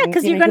while. And,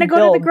 because you're going to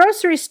go to the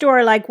grocery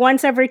store like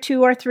once every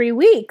 2 or 3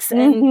 weeks,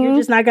 and you're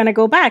just not going to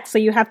go back. So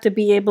you have to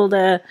be able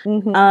to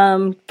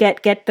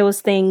get those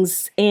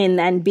things in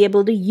and be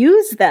able to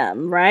use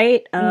them,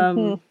 right?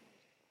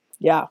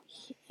 Yeah.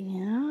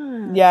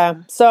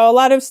 So a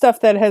lot of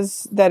stuff that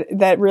has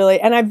that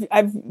really, and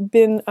I've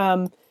been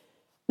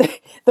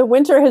the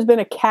winter has been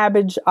a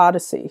cabbage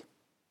odyssey.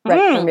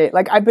 Right, for me.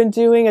 Like, I've been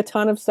doing a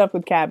ton of stuff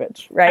with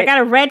cabbage, right? I got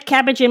a red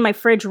cabbage in my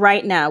fridge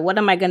right now. What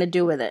am I going to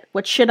do with it?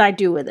 What should I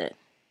do with it?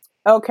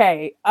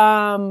 Okay.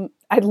 I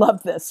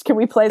love this. Can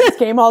we play this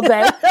game all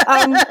day?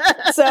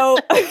 So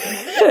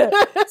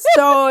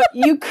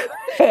you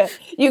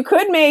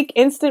could make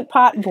Instant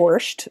Pot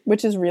borscht,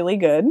 which is really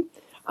good.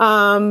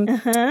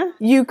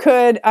 You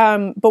could,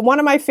 but one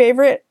of my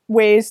favorite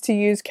ways to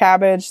use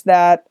cabbage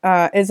that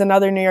is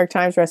another New York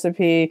Times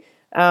recipe.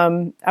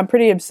 I'm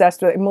pretty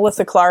obsessed with it.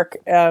 Melissa Clark.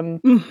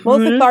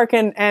 Melissa Clark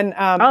and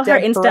all her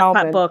Instant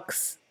Pot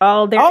books.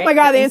 Oh my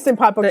God, the Instant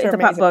Pot books are amazing.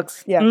 Pot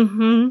books.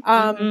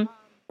 Yeah.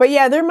 But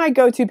yeah, they're my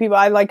go-to people.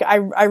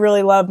 I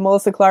really love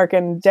Melissa Clark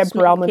and Deb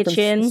Perelman from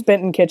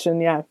Spinton Kitchen.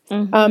 Yeah.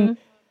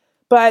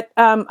 But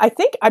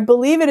I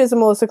believe it is a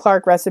Melissa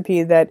Clark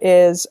recipe that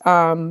is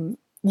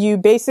you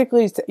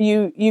basically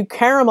you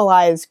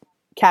caramelize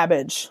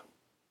cabbage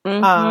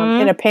in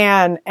a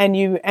pan, and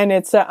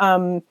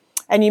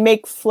you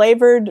make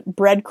flavored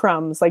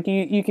breadcrumbs. Like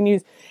you can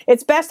use,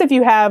 it's best if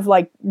you have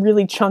like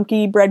really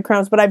chunky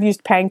breadcrumbs, but I've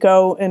used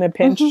panko in a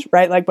pinch,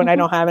 right? Like when I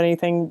don't have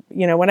anything,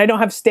 when I don't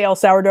have stale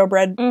sourdough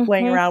bread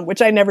laying around,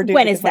 which I never do.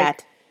 When is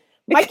that?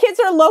 My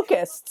kids are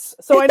locusts,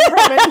 so I never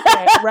have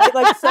anything, right?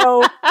 Like,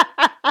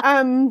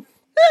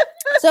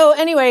 so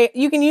anyway,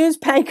 you can use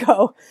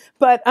panko,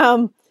 but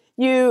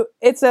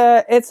it's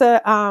a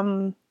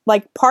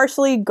like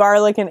parsley,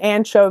 garlic, and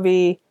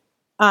anchovy.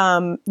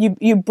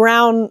 You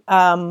brown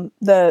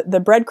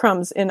the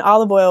breadcrumbs in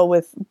olive oil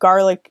with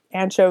garlic,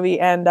 anchovy,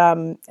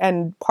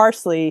 and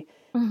parsley,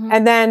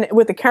 and then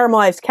with the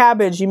caramelized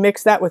cabbage, you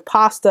mix that with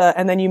pasta,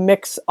 and then you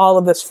mix all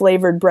of this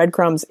flavored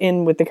breadcrumbs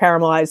in with the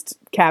caramelized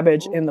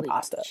cabbage in the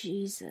pasta.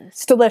 Jesus,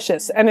 it's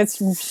delicious, and it's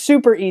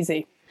super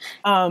easy.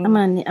 I'm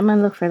gonna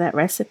look for that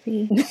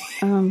recipe.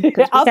 I'll send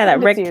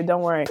it to you.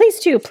 Don't worry. Please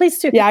do.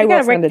 Yeah, I we will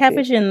got send red it to you.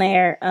 cabbage in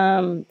there.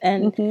 And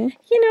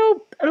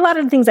a lot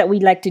of the things that we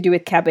like to do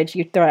with cabbage,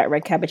 you throw that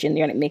red cabbage in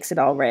there and it makes it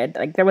all red.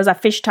 Like there was a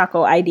fish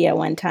taco idea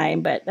one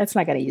time, but that's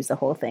not gonna use the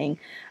whole thing.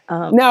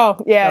 No,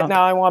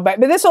 I won't. But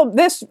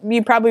this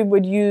you probably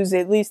would use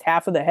at least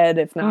half of the head,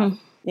 if not,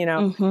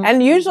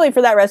 And usually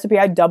for that recipe,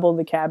 I double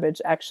the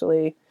cabbage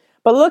actually.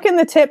 But look in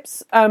the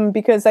tips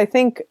because I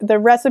think the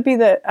recipe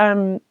that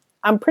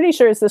I'm pretty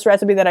sure it's this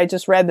recipe that I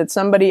just read that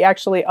somebody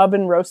actually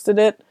oven roasted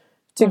it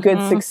to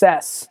good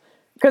success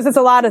because it's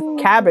a lot of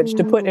cabbage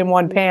to put in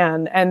one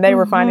pan, and they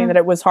were finding that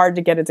it was hard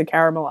to get it to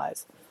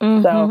caramelize.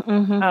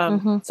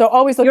 So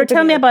always look. You were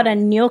telling me about a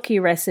gnocchi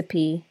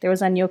recipe. There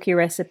was a gnocchi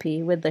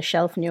recipe with the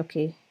shelf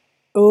gnocchi.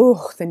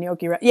 Oh, the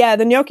gnocchi.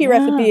 The gnocchi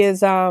recipe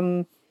is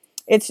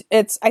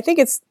it's I think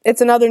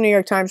it's another New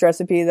York Times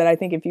recipe that I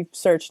think if you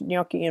search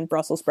gnocchi and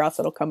Brussels sprouts,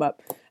 it'll come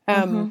up.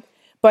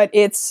 But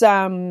it's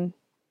not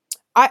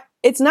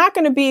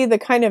going to be the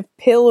kind of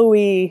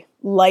pillowy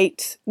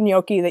light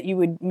gnocchi that you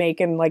would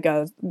make in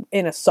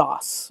in a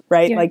sauce,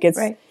 right? Yeah,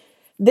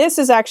 this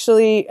is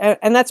actually,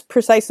 and that's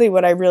precisely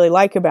what I really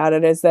like about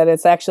it, is that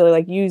it's actually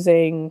like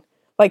using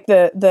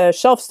the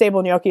shelf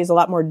stable gnocchi is a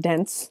lot more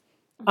dense,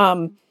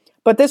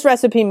 but this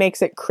recipe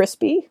makes it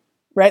crispy.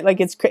 Right, like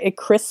it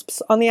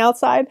crisps on the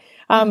outside.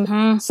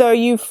 So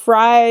you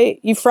fry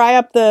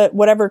up the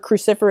whatever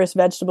cruciferous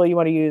vegetable you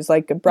want to use,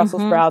 like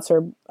Brussels sprouts,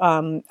 or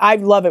I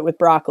love it with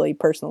broccoli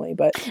personally.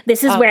 But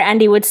this is where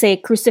Andy would say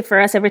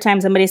cruciferous every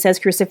time somebody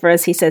says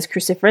cruciferous. He says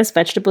cruciferous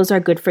vegetables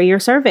are good for your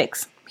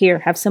cervix. Here,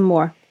 have some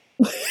more.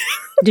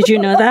 Did you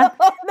know that?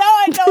 No,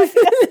 I don't.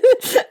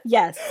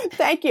 Yes.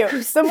 Thank you.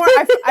 The more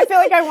I feel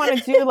like I want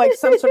to do like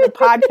some sort of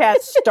podcast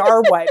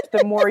star wipe.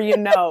 The more you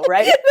know,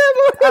 right?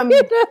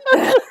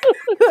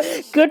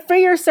 Good for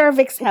your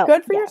cervix health.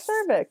 Good for your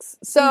cervix.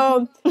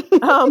 So, every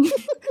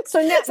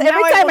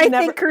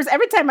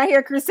time I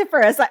hear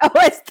cruciferous, I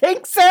always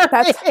think cervix.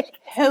 That's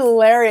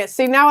hilarious.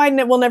 See, now I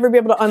will never be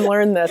able to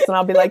unlearn this, and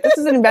I'll be like, this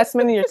is an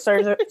investment in your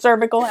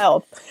cervical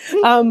health.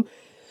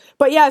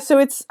 But yeah, so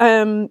it's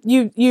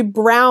you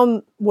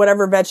brown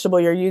whatever vegetable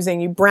you're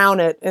using, you brown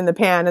it in the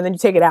pan, and then you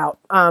take it out,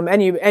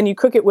 and you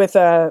cook it with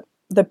the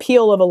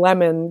peel of a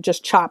lemon,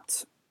 just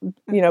chopped,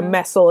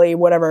 messily,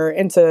 whatever,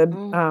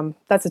 into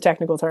that's a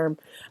technical term.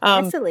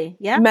 Messily,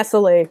 yeah,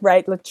 messily,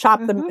 right? Like chop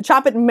it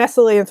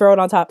messily and throw it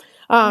on top,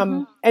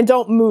 and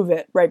don't move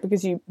it, right?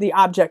 Because the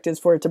object is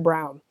for it to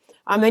brown.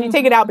 Then you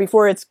take it out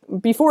before it's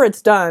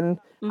done,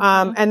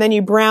 and then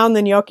you brown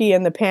the gnocchi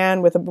in the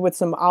pan with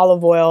some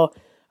olive oil.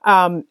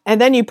 And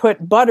then you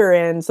put butter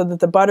in so that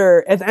the butter,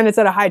 and it's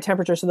at a high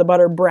temperature, so the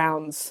butter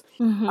browns.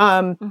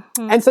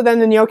 And so then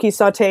the gnocchi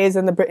sautés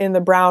in the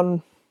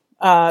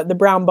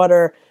brown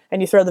butter,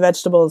 and you throw the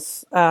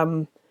vegetables,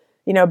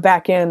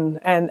 back in,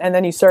 and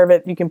then you serve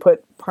it. You can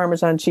put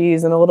Parmesan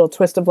cheese and a little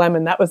twist of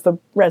lemon. That was the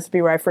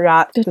recipe where I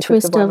forgot the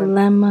twist of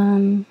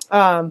lemon.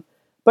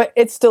 But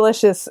it's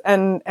delicious,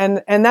 and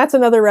that's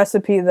another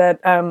recipe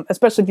that,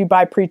 especially if you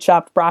buy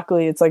pre-chopped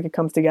broccoli, it's like it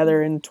comes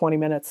together in 20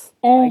 minutes.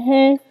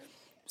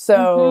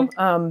 So,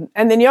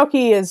 and the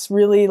gnocchi is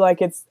really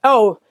like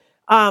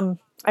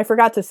I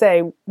forgot to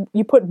say,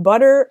 you put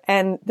butter,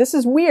 and this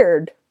is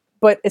weird,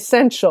 but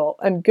essential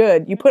and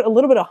good. You put a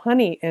little bit of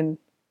honey in,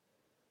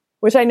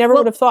 which I never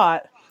would have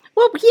thought.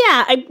 Well,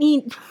 yeah, I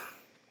mean,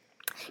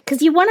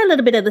 because you want a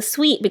little bit of the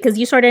sweet, because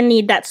you sort of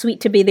need that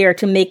sweet to be there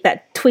to make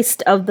that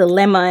twist of the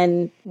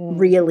lemon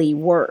really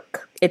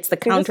work. It's the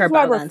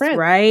counterbalance,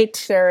 right?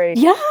 Sherry.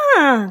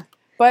 Yeah.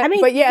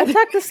 But yeah. We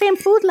talk the same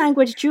food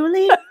language,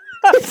 Julie.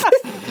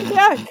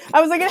 Yeah,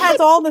 I was like, it has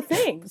all the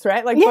things,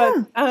 right? Like,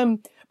 yeah.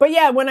 But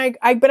yeah, when I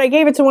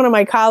gave it to one of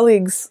my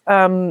colleagues,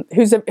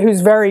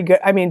 who's very good.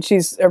 I mean,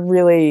 she's a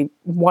really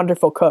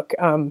wonderful cook.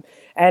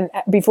 And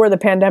before the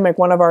pandemic,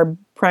 one of our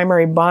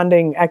primary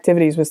bonding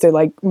activities was to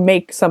like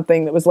make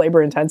something that was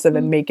labor intensive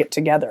and make it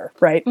together,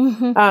 right?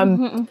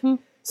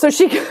 So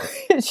she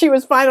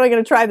was finally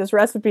going to try this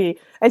recipe,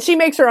 and she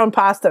makes her own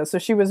pasta. So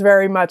she was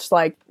very much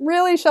like,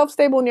 really,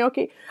 shelf-stable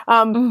gnocchi?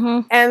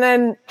 And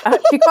then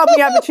she called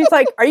me up and she's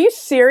like, are you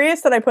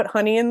serious that I put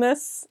honey in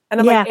this?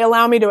 And I'm like,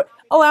 allow me to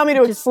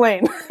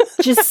explain.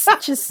 Just. But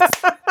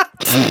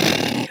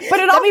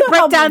it also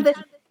helps.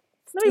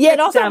 It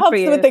also helps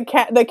with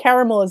the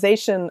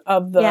caramelization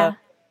of the.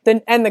 The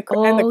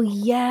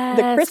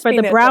crispiness for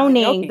the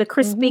browning, the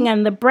crisping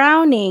and the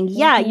browning.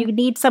 Yeah, you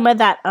need some of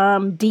that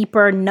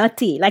deeper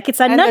nutty, like it's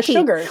nutty. The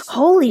sugars.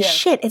 Holy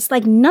shit, it's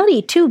like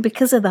nutty too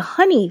because of the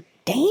honey.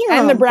 Damn,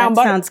 and the brown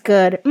butter sounds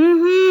good.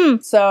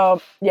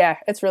 So yeah,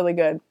 it's really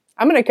good.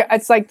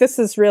 It's like this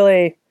is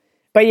really,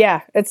 but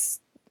yeah, that's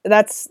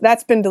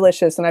been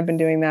delicious, and I've been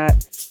doing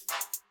that.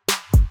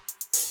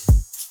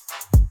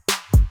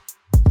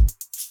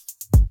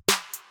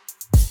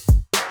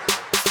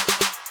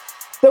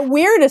 The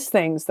weirdest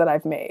things that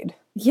I've made.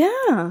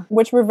 Yeah.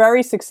 Which were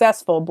very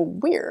successful, but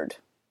weird,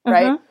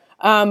 right?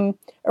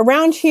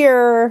 Around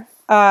here,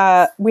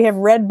 we have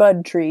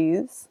redbud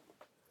trees.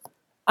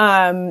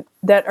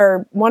 that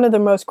are one of the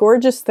most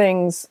gorgeous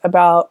things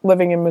about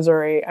living in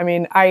Missouri. I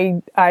mean,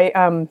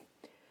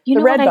 you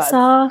know what I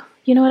saw?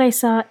 You know what I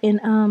saw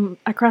in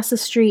across the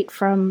street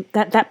from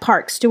that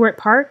park, Stewart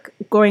Park,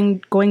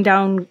 going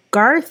down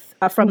Garth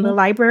from the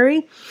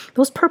library.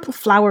 Those purple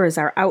flowers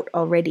are out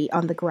already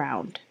on the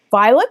ground.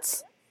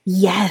 Violets?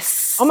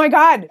 Yes. Oh my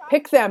God,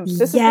 pick them.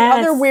 This is the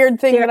other weird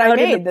thing that I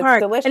made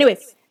that's delicious. Anyway,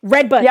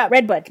 redbud. Yeah.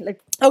 Redbud.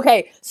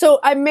 Okay, so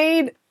I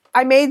made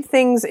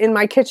things in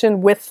my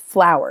kitchen with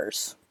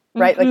flowers,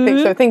 right?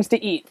 So things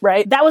to eat,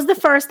 right? That was the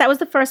first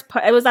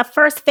part. It was our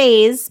first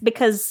phase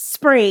because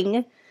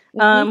spring.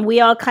 We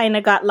all kind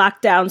of got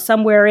locked down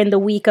somewhere in the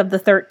week of the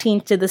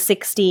 13th to the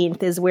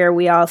 16th is where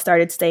we all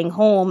started staying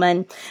home.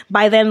 And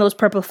by then those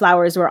purple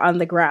flowers were on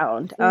the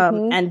ground.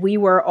 And we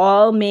were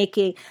all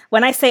making,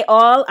 when I say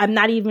all, I'm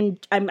not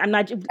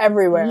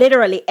everywhere.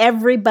 Literally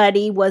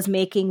everybody was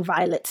making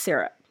violet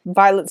syrup.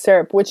 Violet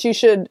syrup, which you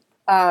should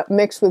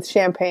mix with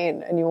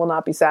champagne and you will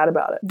not be sad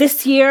about it.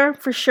 This year,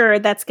 for sure,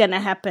 that's going to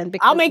happen.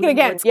 I'll make it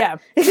again. Yeah.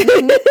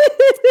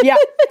 Yeah.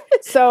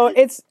 So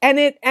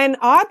and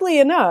oddly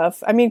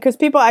enough, I mean, because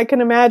I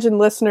can imagine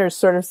listeners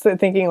sort of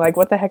thinking like,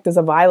 what the heck does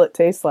a violet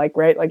taste like,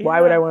 right? Like,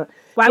 why would I want to?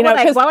 Why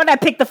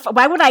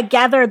would I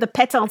gather the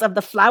petals of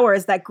the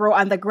flowers that grow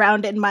on the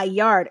ground in my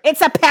yard?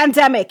 It's a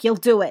pandemic. You'll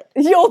do it.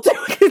 You'll do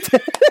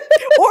it.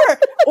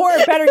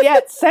 or better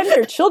yet, send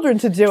your children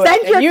to do it.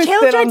 Send your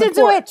children to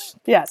do it.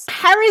 Yes.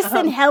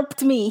 Harrison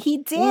helped me. He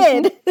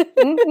did.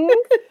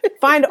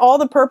 Find all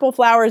the purple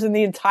flowers in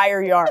the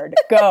entire yard.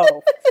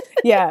 Go.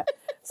 Yeah.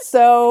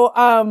 So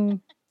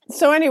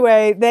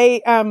anyway,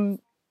 they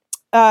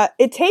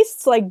it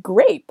tastes like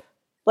grape.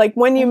 Like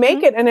when you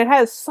make it, and it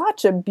has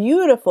such a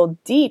beautiful,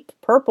 deep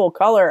purple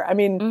color. I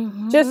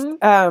mean, just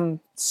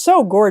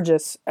so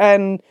gorgeous.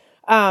 And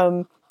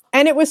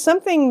it was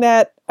something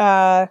that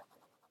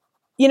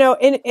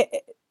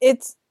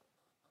it's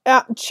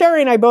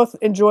Sherry and I both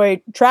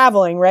enjoy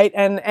traveling, right?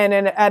 And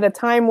at a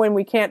time when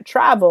we can't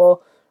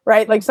travel,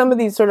 right? Like some of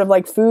these sort of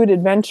like food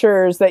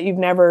adventures that you've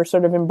never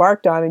sort of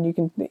embarked on, and you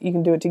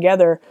can do it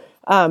together.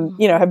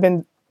 Have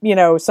been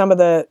some of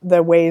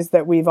the ways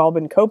that we've all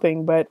been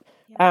coping, but.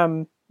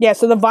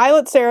 So the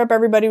violet syrup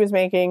everybody was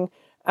making,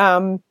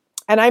 and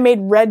I made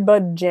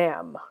redbud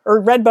jam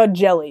or redbud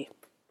jelly.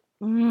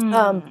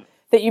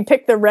 That you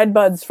pick the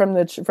redbuds from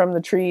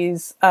the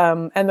trees,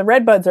 and the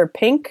redbuds are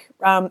pink.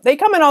 They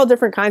come in all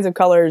different kinds of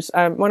colors.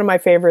 One of my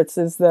favorites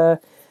is I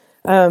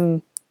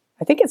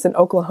think it's an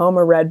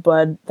Oklahoma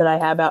redbud that I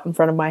have out in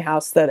front of my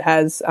house that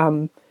has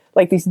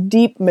like these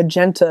deep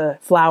magenta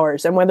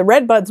flowers. And when the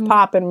red buds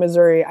pop in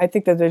Missouri, I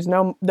think that there's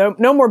no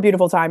more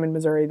beautiful time in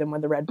Missouri than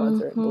when the red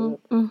buds are in bloom.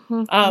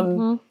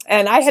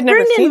 And I had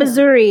never seen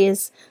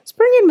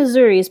Spring in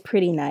Missouri is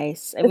pretty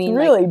nice. I mean,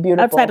 really like,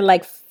 beautiful. Outside of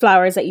like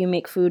flowers that you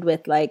make food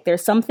with, like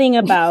there's something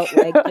about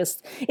like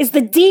just it's the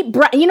deep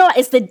brown. You know what?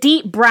 It's the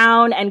deep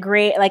brown and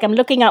gray. Like I'm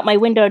looking out my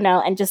window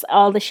now, and just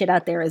all the shit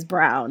out there is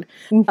brown.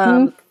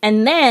 And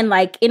then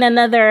like in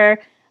another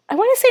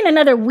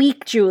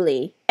week,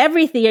 Julie,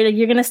 everything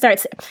you're going to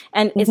start,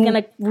 and it's going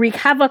to wreak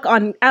havoc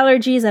on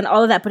allergies and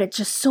all of that, but it's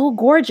just so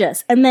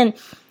gorgeous. And then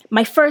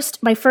my first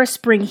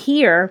spring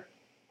here,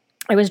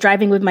 I was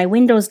driving with my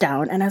windows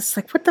down, and I was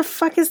like, what the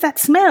fuck is that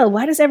smell?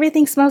 Why does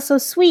everything smell so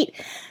sweet?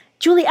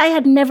 Julie, I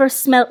had never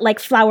smelled like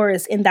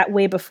flowers in that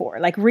way before.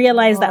 Like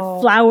realized that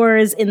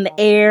flowers in the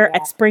air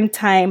at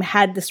springtime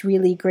had this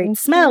really great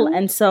smell.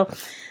 And so,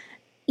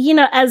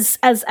 as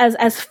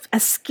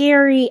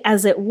scary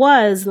as it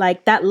was,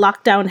 like that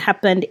lockdown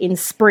happened in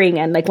spring,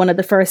 and like one of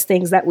the first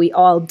things that we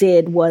all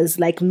did was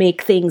like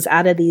make things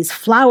out of these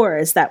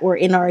flowers that were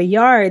in our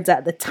yards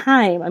at the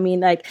time. I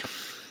mean, like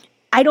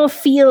I don't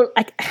feel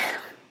like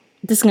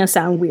this is gonna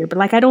sound weird, but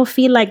like I don't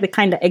feel like the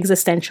kind of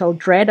existential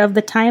dread of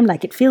the time.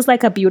 Like it feels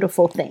like a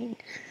beautiful thing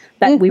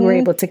that we were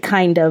able to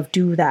kind of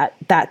do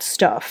that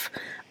stuff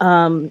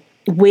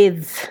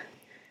with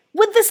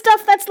the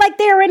stuff that's like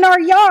there in our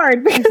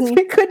yard because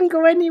we couldn't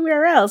go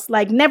anywhere else.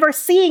 Like never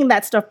seeing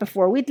that stuff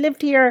before. We'd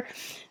lived here.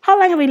 How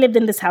long have we lived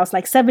in this house?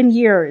 Like 7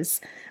 years.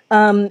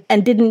 And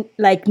didn't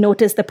like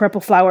notice the purple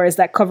flowers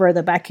that cover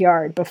the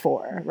backyard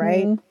before.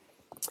 Right.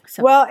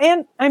 So. Well,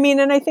 and I mean,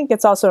 and I think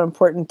it's also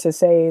important to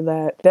say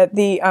that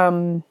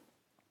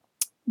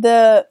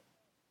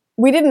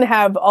we didn't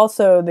have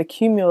also the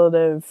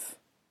cumulative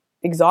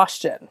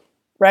exhaustion.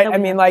 Right. I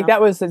mean, like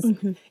that was,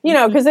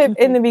 because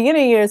in the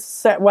beginning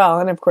it's well,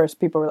 and of course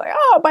people were like,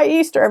 oh, by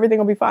Easter, everything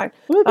will be fine.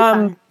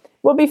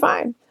 We'll be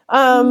fine.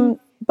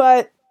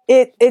 But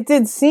it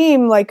did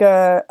seem like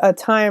a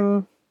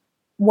time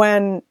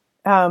when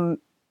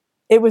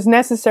it was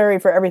necessary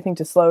for everything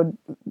to slow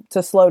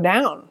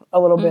down a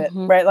little bit.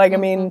 Right. Like, I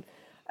mean,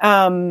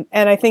 and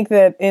I think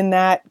that in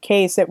that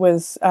case, it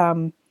was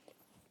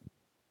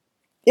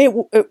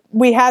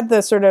we had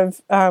the sort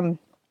of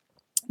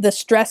the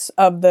stress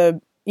of the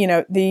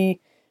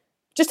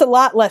just a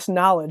lot less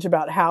knowledge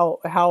about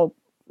how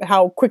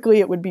quickly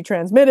it would be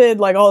transmitted,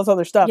 like all this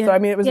other stuff. So I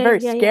mean, it was very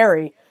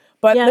scary.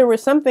 But there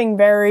was something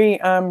very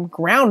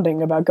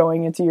grounding about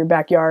going into your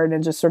backyard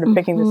and just sort of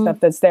picking the stuff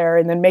that's there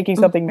and then making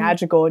something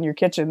magical in your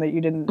kitchen that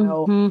you didn't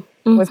know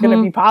was going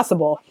to be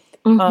possible.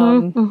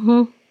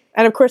 And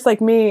of course,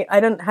 like me, I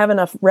didn't have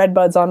enough red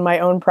buds on my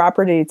own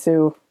property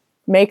to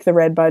make the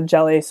red bud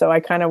jelly. So I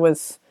kind of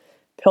was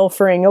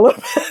pilfering a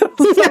little bit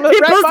some of the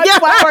red bud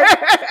flowers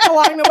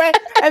along the way.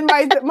 And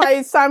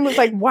my son was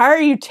like, why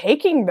are you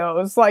taking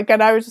those? Like,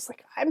 and I was just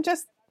like, I'm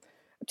just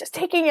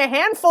taking a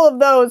handful of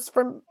those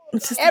from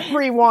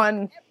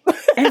everyone.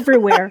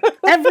 Everywhere.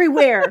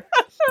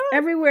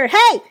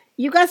 Hey,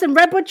 you got some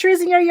redwood trees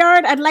in your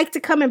yard? I'd like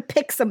to come and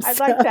pick some. I'd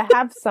like to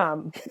have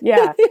some.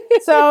 Yeah.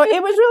 So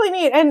it was really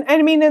neat. And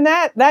I mean, and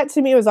that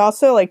to me was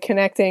also like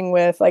connecting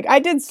with, like,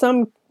 I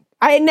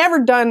had never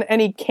done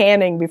any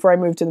canning before I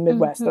moved to the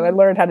Midwest. And I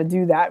learned how to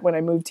do that when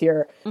I moved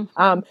here.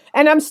 And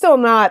I'm still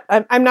not,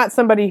 I'm not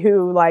somebody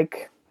who,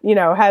 like, you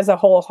know, has a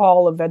whole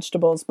haul of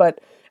vegetables, but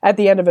at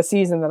the end of a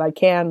season that I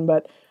can,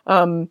 but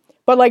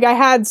like I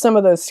had some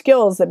of those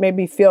skills that made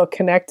me feel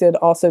connected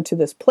also to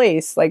this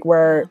place, like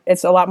where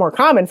it's a lot more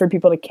common for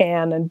people to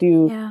can and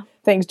do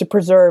things to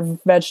preserve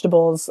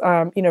vegetables,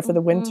 you know, for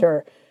the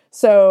winter.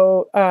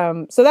 So,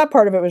 so that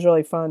part of it was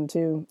really fun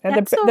too.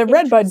 And the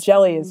red bud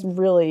jelly is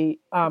really,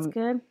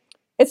 good.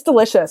 It's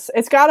delicious.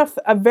 It's got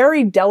a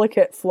very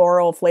delicate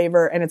floral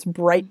flavor and it's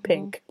bright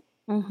pink,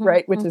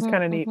 right? Which is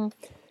kind of neat.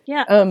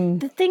 Yeah.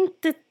 The thing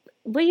that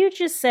what you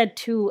just said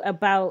too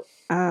about,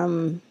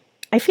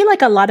 I feel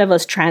like a lot of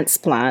us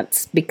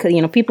transplants, because,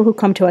 you know, people who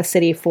come to a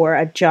city for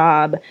a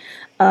job,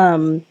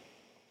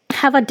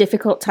 have a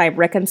difficult time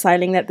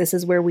reconciling that this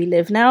is where we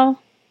live now.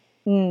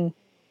 And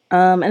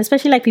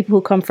especially like people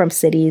who come from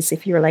cities,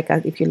 if you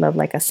love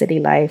like a city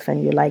life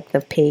and you like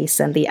the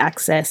pace and the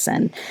access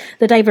and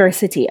the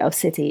diversity of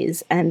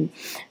cities. And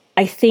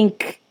I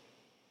think,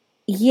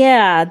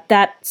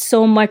 that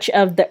so much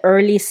of the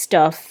early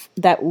stuff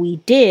that we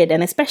did,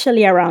 and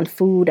especially around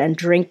food and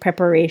drink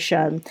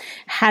preparation,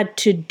 had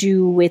to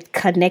do with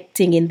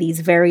connecting in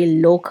these very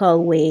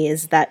local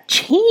ways that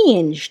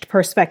changed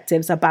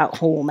perspectives about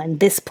home and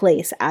this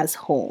place as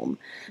home.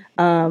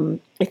 I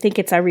think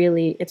it's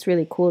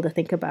really cool to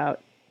think about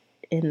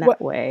in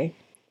that way.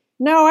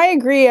 No, I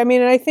agree. I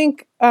mean, I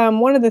think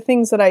one of the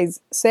things that I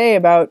say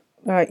about,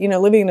 you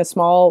know, living in a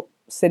small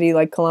city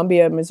like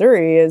Columbia,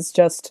 Missouri, is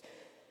just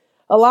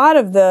a lot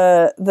of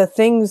the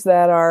things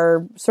that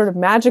are sort of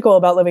magical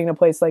about living in a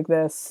place like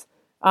this,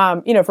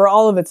 you know, for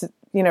all of its,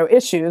 you know,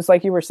 issues,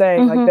 like you were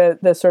saying,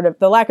 like the sort of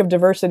the lack of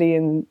diversity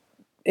in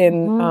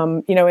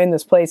you know, in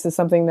this place is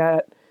something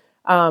that,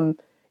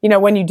 you know,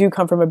 when you do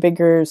come from a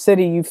bigger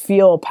city, you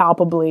feel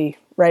palpably,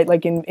 right?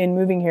 Like in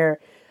moving here.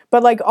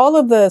 But like all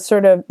of the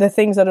sort of the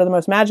things that are the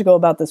most magical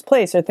about this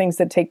place are things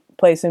that take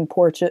place on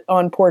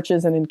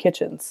porches and in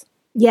kitchens.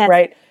 Yes.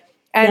 Right.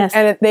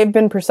 And they've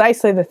been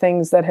precisely the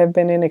things that have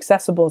been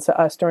inaccessible to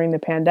us during the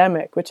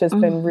pandemic, which has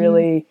been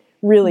really,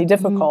 really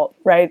difficult,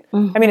 right?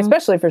 I mean,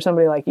 especially for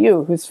somebody like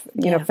you, whose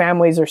you know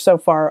families are so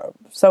far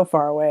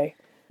away.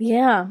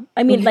 Yeah,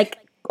 I mean, like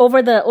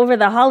over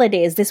the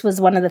holidays, this was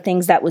one of the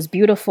things that was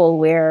beautiful,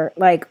 where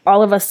like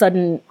all of a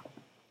sudden,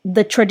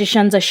 the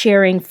traditions of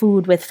sharing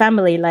food with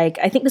family. Like,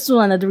 I think this was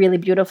one of the really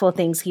beautiful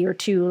things here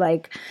too.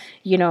 Like,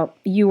 you know,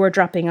 you were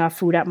dropping off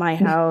food at my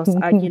house,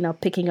 you know,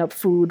 picking up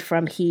food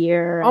from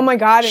here. Oh my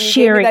God. And you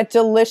gave me that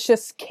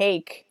delicious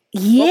cake.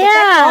 Yeah. What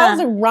was that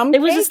called? A rum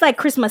cake? It was just like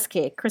Christmas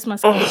cake.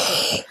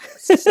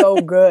 So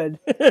good.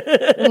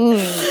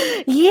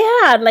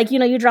 Yeah. Like, you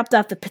know, you dropped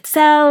off the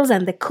pizzelles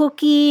and the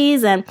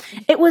cookies, and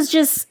it was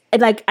just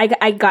like,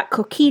 I got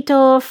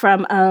coquito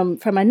from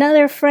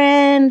another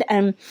friend,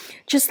 and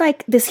just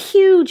like this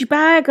huge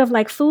bag of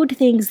like food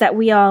things that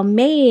we all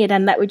made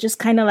and that we just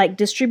kind of like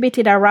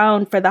distributed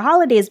around for the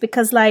holidays,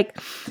 because like,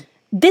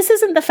 this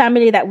isn't the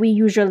family that we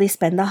usually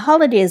spend the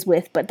holidays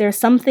with, but there's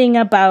something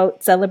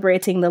about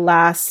celebrating the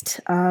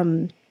last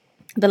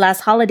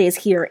holidays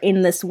here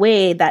in this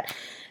way, that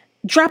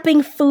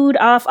dropping food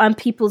off on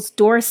people's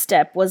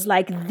doorstep was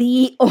like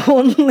the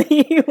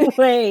only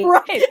way.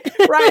 Right.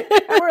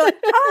 And we're like,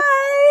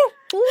 hi.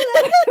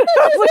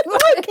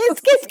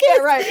 Kiss. Yeah,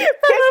 right.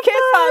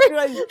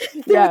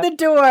 Kiss. Through the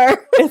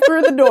door.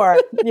 Through the door.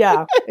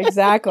 Yeah,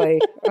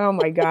 exactly. Oh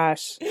my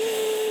gosh.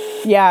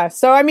 Yeah.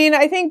 So, I mean,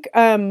 I think,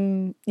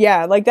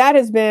 like that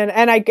has been,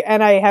 and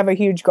I have a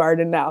huge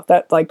garden now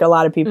that like a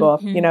lot of people,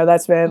 you know,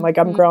 that's been like,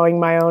 I'm growing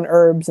my own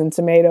herbs and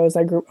tomatoes.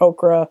 I grew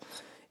okra,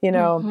 you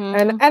know,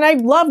 and I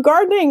love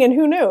gardening, and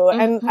who knew?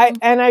 And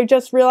I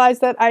just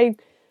realized that I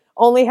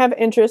only have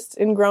interest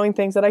in growing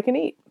things that I can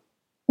eat.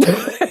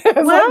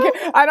 Well, like,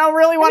 I don't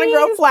really want to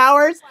grow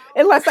flowers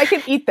unless I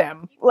can eat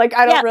them. Like,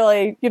 I don't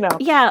really, you know.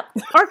 Yeah.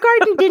 Our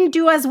garden didn't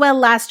do as well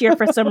last year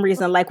for some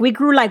reason. Like, we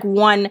grew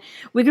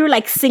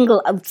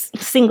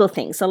single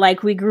things. So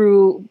like we've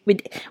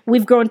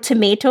grown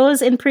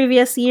tomatoes in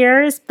previous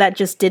years. That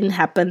just didn't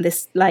happen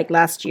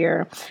last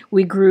year.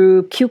 We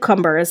grew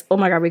cucumbers. Oh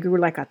my God, we grew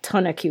like a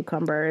ton of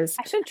cucumbers.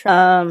 I should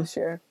try this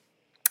year.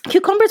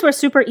 Cucumbers were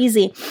super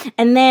easy.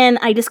 And then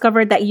I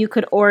discovered that you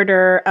could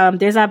order,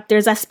 there's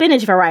a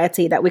spinach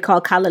variety that we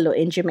call callaloo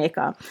in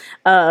Jamaica.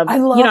 I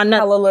love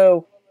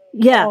callaloo.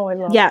 Yeah. Oh, I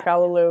love yeah.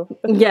 callaloo.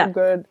 It's so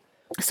good.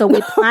 So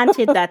we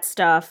planted that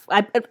stuff.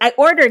 I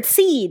ordered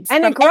seeds.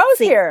 And from it grows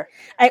Etsy. here.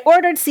 I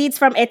ordered seeds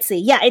from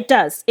Etsy. Yeah, it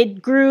does.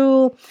 It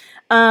grew.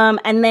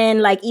 And then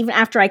like even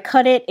after I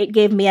cut it, it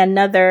gave me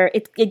another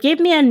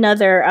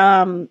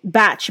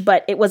batch,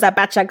 but it was a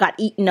batch that got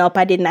eaten up.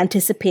 I didn't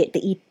anticipate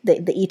the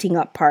eating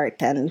up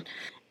part.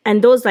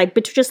 And those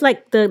but just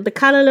like the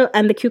callaloo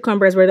and the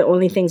cucumbers were the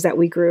only things that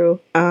we grew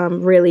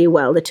really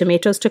well. The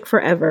tomatoes took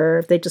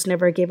forever. They just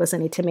never gave us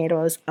any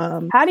tomatoes.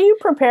 How do you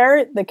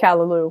prepare the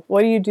callaloo?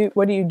 What do you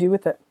do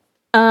with it?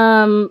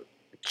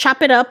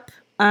 Chop it up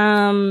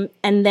and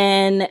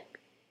then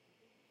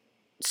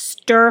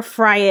stir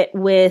fry it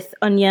with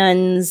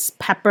onions,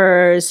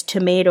 peppers,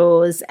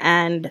 tomatoes,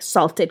 and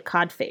salted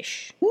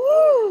codfish.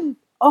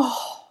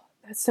 Oh.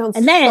 That sounds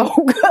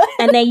so good.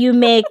 And then you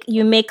make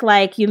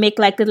little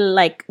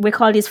we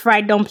call these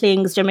fried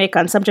dumplings.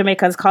 Some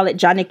Jamaicans call it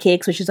Johnny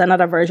cakes, which is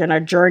another version, or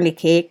journey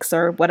cakes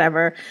or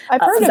whatever.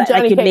 I've heard of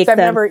Johnny cakes. I've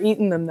never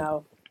eaten them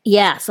though.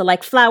 Yeah, so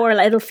like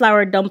little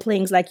flour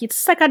dumplings,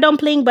 it's like a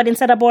dumpling, but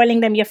instead of boiling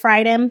them, you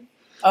fry them.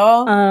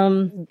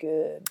 Oh,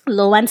 good.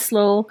 Low and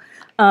slow.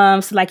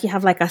 So like you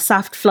have like a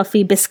soft,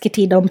 fluffy,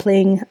 biscuity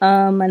dumpling,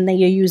 and then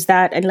you use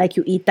that and like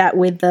you eat that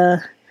with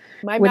the.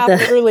 My mouth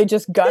literally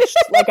just gushed.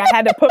 Like I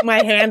had to put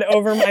my hand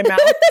over my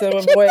mouth to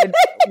avoid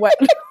what.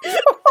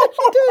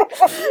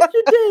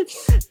 You did.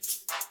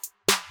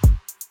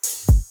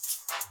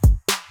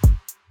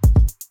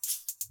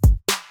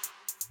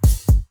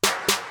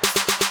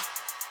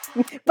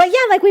 But yeah,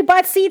 like we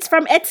bought seeds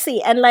from Etsy,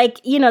 and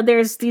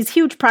there's these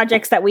huge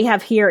projects that we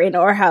have here in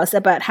our house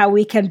about how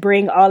we can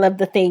bring all of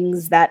the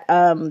things that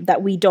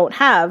we don't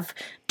have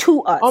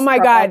to us. Oh my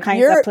God,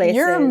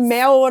 your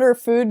mail order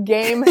food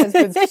game has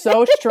been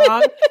so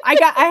strong. I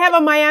have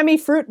a Miami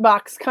fruit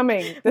box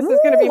coming. This is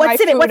going to be What's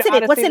my in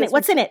it? food.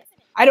 What's in it?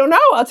 I don't know.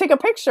 I'll take a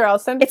picture. I'll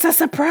send it. It's a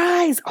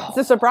surprise. It's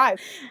a surprise.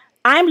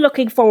 I'm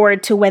looking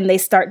forward to when they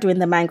start doing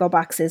the mango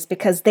boxes,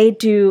 because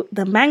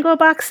the mango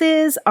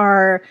boxes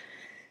are.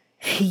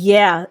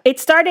 Yeah,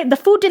 the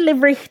food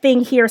delivery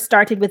thing here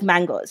started with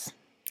mangoes.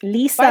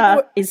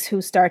 Lisa is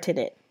who started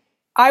it.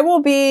 I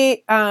will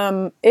be,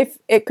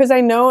 because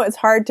I know it's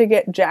hard to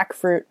get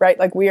jackfruit, right?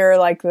 Like we are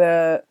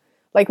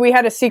we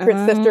had a secret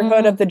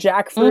sisterhood of the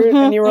jackfruit,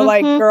 and you were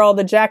like, girl,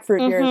 the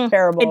jackfruit here is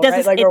terrible. It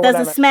doesn't, right? it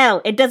doesn't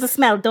smell. It doesn't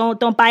smell.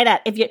 Don't buy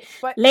that.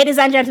 Ladies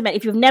and gentlemen,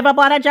 if you've never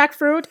bought a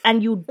jackfruit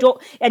and you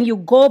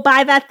go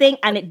buy that thing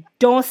and it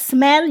don't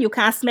smell, you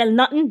can't smell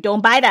nothing,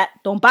 don't buy that.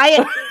 Don't buy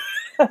it.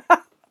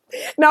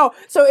 No,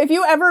 so if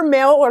you ever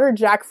mail order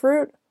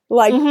jackfruit,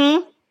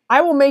 I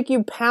will make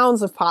you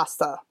pounds of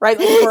pasta, right?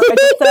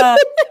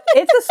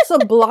 It's a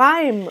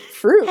sublime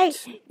fruit. Hey,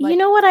 you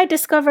know what I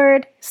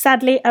discovered,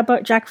 sadly,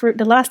 about jackfruit?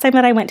 The last time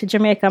that I went to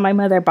Jamaica, my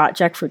mother bought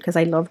jackfruit because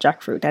I love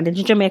jackfruit. And in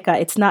Jamaica,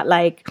 it's not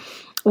like...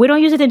 We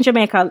don't use it in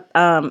Jamaica.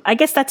 I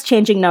guess that's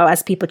changing now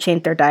as people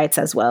change their diets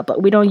as well.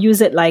 But we don't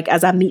use it like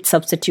as a meat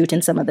substitute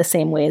in some of the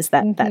same ways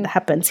that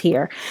happens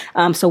here.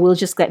 So we'll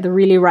just get the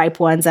really ripe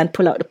ones and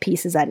pull out the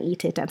pieces and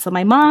eat it. And so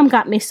my mom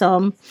got me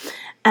some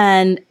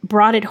and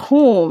brought it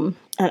home.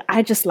 And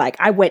I just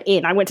I went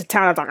to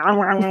town.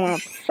 I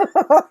was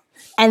like,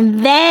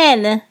 and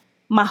then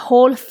my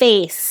whole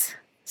face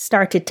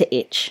started to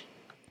itch.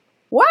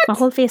 What? My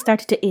whole face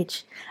started to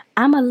itch.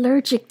 I'm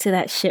allergic to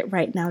that shit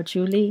right now,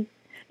 Julie.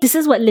 This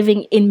is what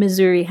living in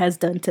Missouri has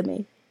done to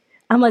me.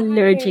 I'm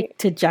allergic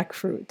to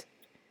jackfruit.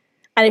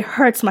 And it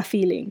hurts my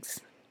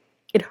feelings.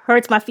 It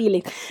hurts my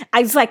feelings.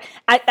 I was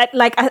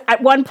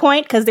at one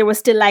point, because there was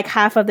still like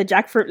half of the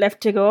jackfruit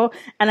left to go,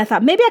 and I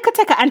thought maybe I could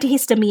take an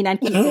antihistamine and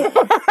eat it.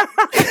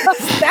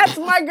 That's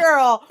my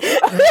girl. And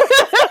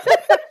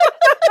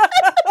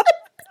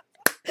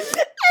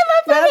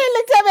my family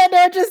looked at me and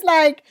they're just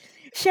like,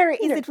 Sherry,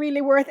 is it really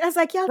worth it? I was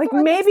like, yeah.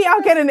 Maybe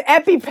I'll get an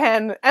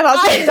EpiPen and I'll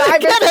just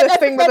dive into this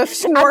thing with a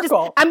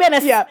snorkel. I'm going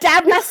to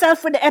stab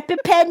myself with the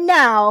EpiPen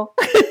now.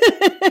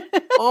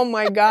 Oh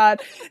my God.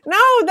 No,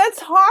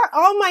 that's hard.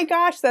 Oh my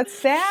gosh, that's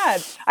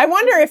sad. I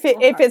wonder if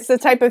it's the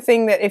type of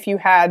thing that if you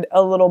had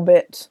a little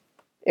bit,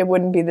 it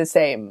wouldn't be the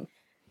same.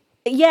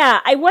 Yeah,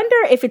 I wonder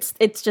if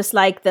it's just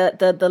like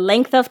the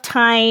length of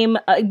time,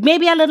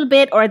 maybe a little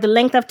bit, or the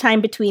length of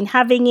time between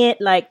having it.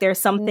 Like there's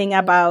something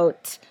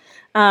about...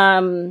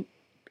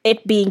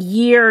 it being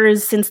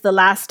years since the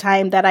last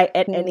time that I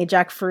ate any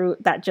jackfruit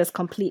that just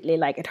completely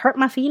it hurt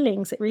my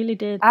feelings. It really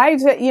did. I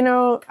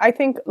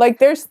think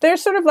there's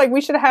sort of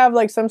we should have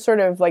some sort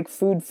of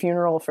food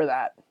funeral for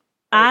that.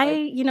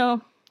 But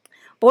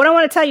what I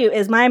want to tell you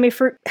is Miami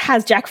Fruit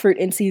has jackfruit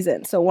in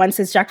season. So once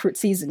it's jackfruit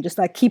season, just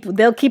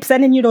they'll keep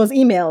sending you those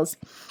emails.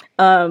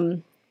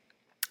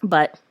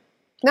 But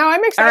no,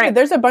 I'm excited. Right.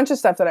 There's a bunch of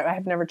stuff that I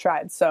have never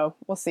tried, so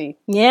we'll see.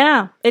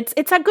 Yeah, it's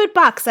a good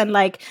box, and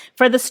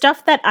for the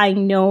stuff that I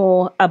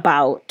know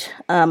about,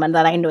 and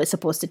that I know is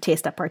supposed to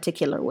taste a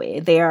particular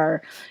way,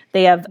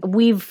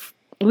 we've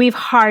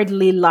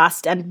hardly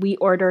lost, and we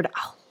ordered a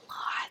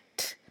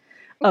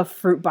of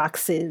fruit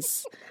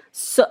boxes.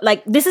 So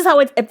like this is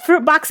how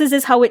fruit boxes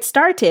is how it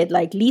started.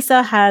 Like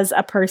Lisa has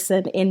a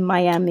person in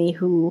Miami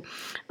who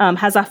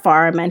has a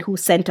farm and who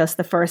sent us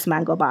the first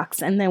mango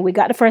box. And then we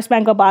got the first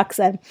mango box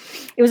and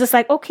it was just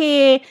like,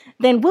 okay,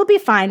 then we'll be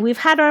fine. We've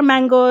had our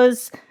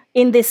mangoes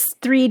in this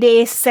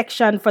 3-day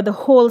section for the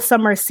whole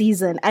summer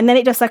season. And then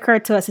it just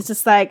occurred to us, it's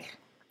just like,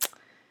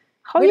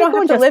 how are you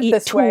going to just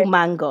eat two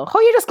mango? How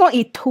are you just going to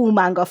eat two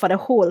mango for the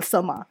whole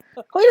summer?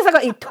 How are you just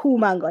going to eat two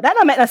mango? That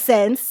don't make no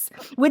sense.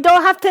 We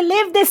don't have to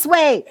live this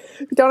way.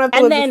 We don't have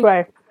to live this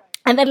way.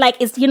 And then like,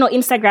 it's,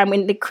 Instagram,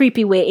 in the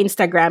creepy way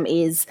Instagram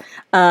is,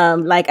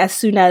 like as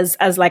soon as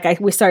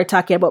we started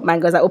talking about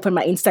mangoes, I opened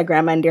my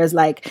Instagram and there's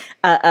like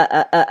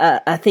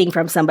a thing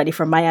from somebody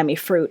from Miami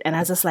Fruit. And I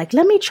was just like,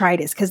 let me try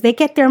this. Cause they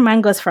get their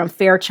mangoes from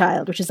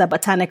Fairchild, which is a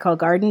botanical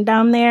garden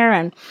down there.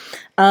 And,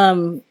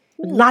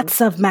 lots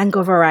of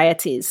mango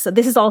varieties. So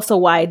this is also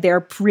why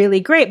they're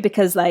really great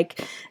because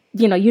like,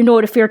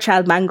 the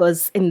Fairchild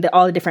mangoes in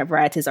all the different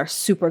varieties are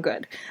super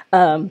good.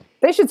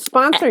 They should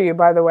sponsor you,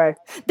 by the way.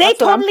 They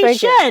totally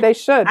should. They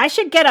should. I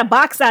should get a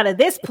box out of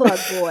this plug,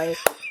 boy.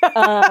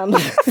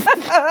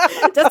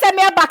 Just send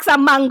me a box of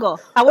mango.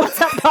 I want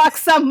a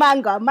box of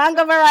mango.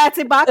 Mango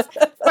variety box.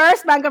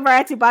 First mango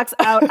variety box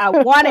out. I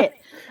want it.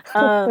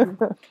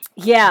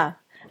 Yeah.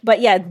 But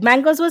yeah,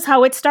 mangoes was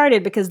how it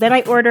started because then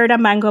I ordered a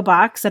mango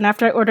box. And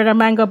after I ordered a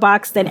mango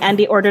box, then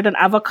Andy ordered an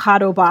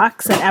avocado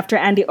box. And after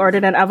Andy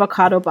ordered an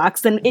avocado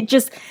box, then it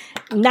just,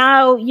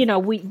 now,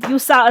 you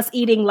saw us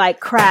eating like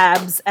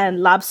crabs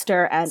and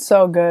lobster. And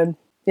so good.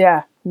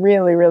 Yeah,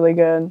 really, really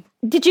good.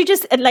 Did you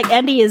just, like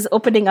Andy is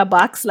opening a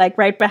box like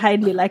right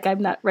behind me, like I'm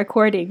not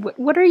recording.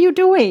 What are you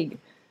doing?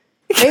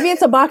 Maybe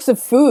it's a box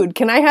of food.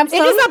 Can I have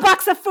some? It is a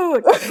box of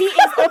food. He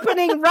is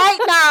opening right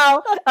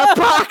now a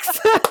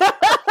box.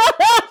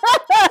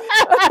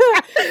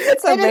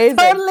 It's amazing. It is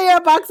totally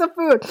a box of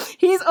food.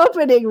 He's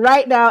opening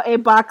right now a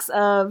box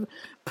of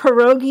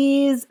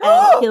pierogies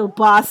and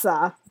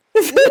kielbasa.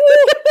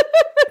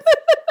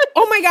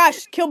 Oh my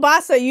gosh,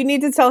 kielbasa. You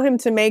need to tell him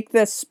to make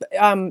this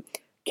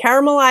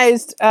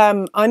caramelized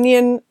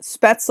onion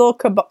spätzle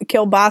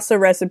kielbasa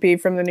recipe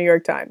from the New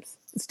York Times.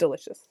 It's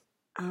delicious.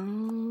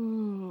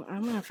 Oh,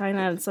 I'm gonna find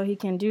out so he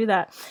can do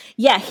that.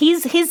 Yeah,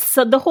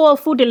 so the whole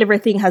food delivery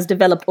thing has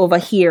developed over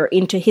here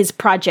into his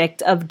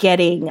project of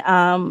getting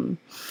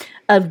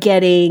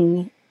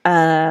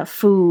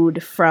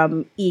food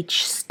from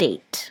each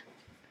state.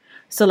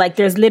 So like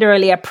there's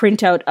literally a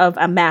printout of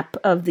a map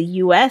of the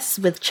US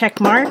with check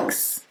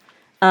marks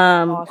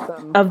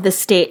awesome. Of the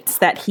states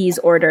that he's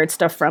ordered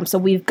stuff from. So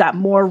we've got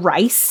more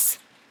rice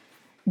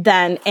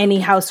than any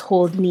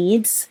household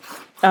needs.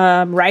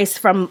 Rice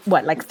from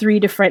like 3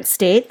 different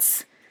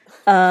states.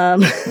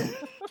 Just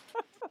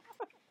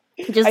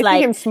I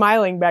see him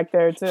smiling back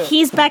there too.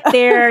 He's back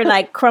there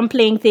like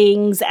crumpling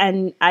things,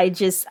 and I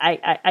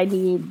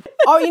need.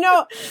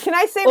 Oh, can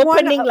I say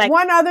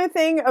one other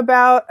thing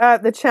about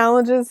the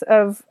challenges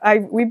of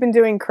we've been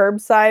doing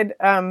curbside.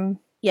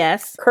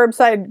 Yes,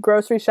 curbside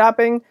grocery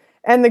shopping,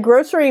 and the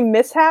grocery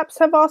mishaps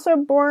have also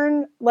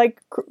borne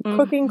like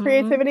cooking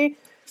creativity.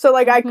 So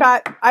like I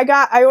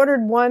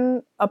ordered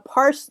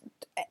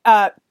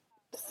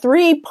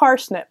 3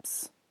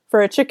 parsnips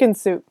for a chicken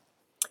soup.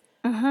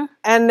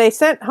 And they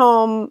sent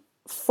home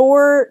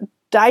 4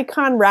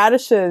 daikon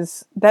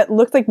radishes that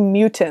looked like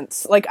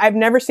mutants. Like I've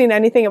never seen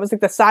anything. It was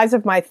like the size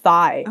of my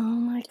thigh. Oh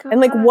my God.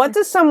 And like, what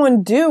does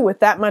someone do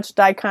with that much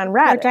daikon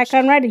radish?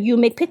 Daikon radish, you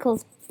make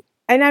pickles.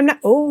 And I'm not,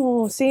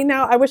 see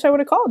now, I wish I would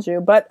have called you,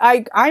 but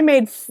I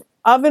made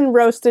oven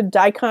roasted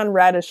daikon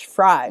radish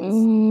fries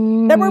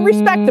that were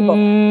respectable.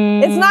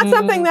 It's not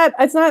something that,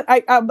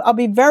 I'll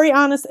be very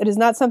honest, it is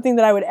not something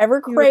that I would ever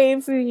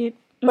crave.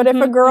 But if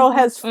a girl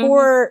has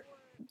 4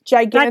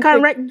 gigantic...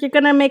 You're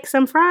going to make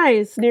some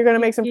fries. You're going to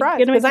make some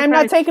fries. Because I'm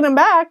not taking them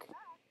back.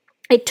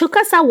 It took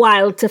us a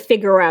while to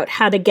figure out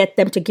how to get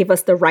them to give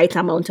us the right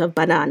amount of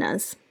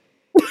bananas.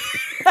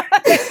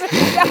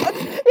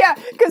 Yeah,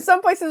 because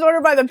some places order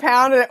by the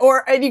pound,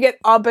 and you get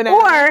a banana.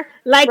 Or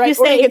like right? You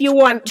say, if you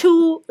want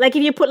 2, like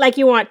if you put like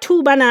you want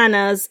 2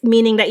 bananas,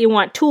 meaning that you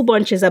want 2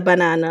 bunches of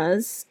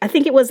bananas. I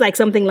think it was like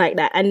something like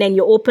that, and then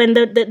you open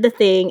the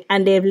thing,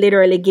 and they've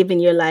literally given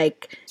you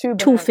like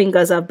 2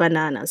 fingers of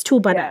bananas,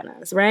 2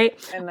 bananas, right?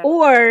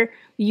 Or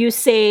you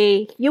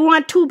say you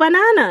want 2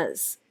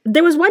 bananas.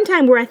 There was one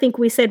time where I think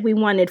we said we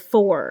wanted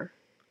 4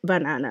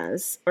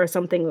 bananas or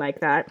something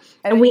like that,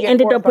 and we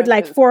ended up with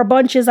like 4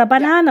 bunches of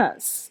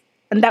bananas.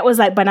 And that was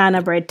like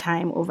banana bread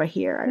time over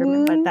here. I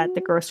remember that, the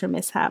grocery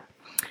mishap.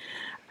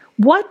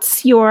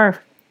 What's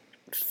your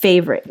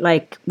favorite?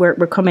 Like we're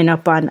coming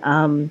up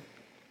on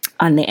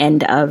the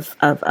end of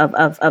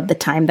the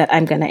time that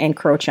I'm going to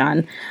encroach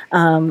on,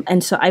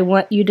 and so I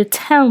want you to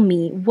tell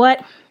me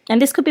what.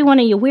 And this could be one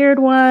of your weird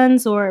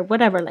ones or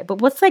whatever. Like, but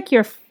what's like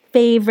your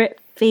favorite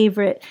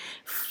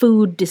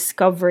food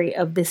discovery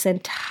of this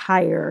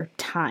entire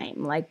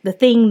time? Like the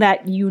thing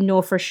that you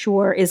know for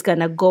sure is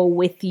gonna go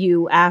with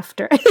you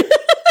after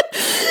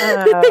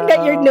The thing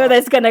that you know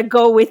that's gonna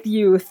go with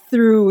you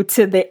through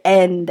to the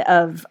end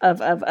of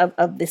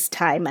this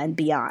time and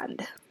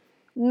beyond.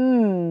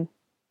 Man,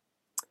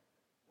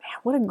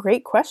 what a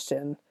great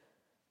question.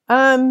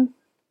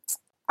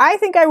 I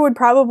think I would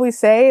probably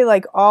say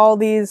like all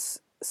these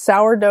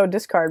sourdough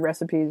discard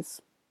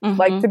recipes. Mm-hmm.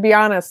 Like, to be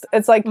honest,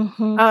 it's like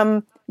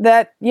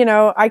that, you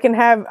know,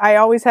 I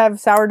always have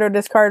sourdough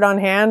discard on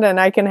hand, and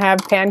I can have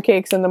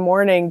pancakes in the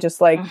morning, just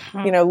like,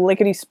 you know,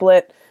 lickety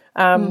split.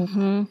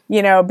 You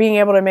know, being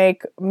able to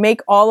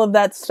make all of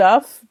that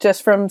stuff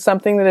just from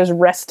something that is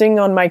resting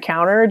on my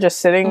counter, just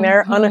sitting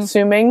there,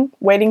 unassuming,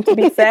 waiting to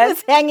be fed.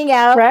 Just hanging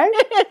out. Right?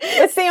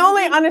 It's the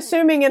only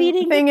unassuming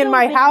thing in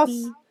my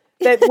house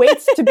that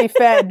waits to be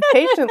fed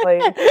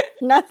patiently.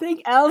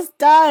 Nothing else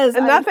does.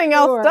 And nothing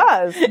else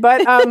does.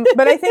 But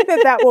I think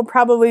that will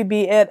probably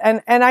be it.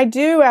 And I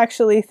do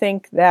actually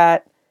think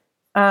that,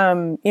 you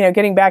know,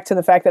 getting back to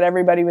the fact that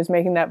everybody was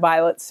making that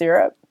violet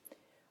syrup,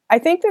 I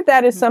think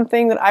that is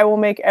something that I will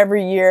make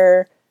every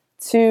year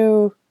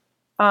to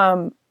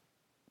honor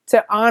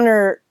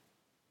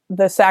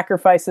the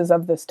sacrifices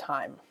of this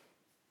time.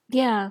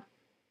 Yeah.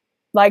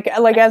 Like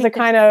as a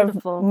kind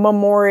of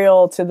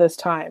memorial to this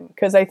time.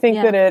 Because I think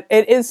that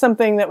it is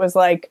something that was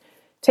like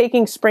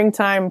taking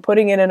springtime,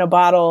 putting it in a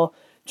bottle,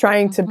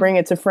 trying to bring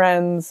it to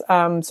friends.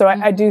 So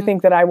I do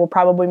think that I will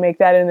probably make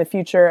that in the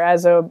future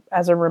as a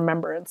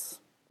remembrance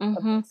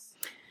of this.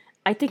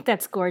 I think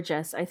that's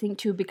gorgeous. I think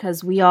too,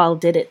 because we all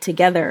did it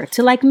together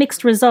to like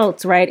mixed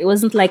results, right? It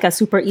wasn't like a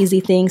super easy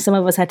thing. Some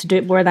of us had to do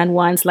it more than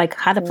once. Like,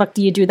 how the fuck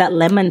do you do that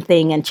lemon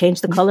thing and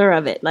change the color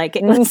of it? Like,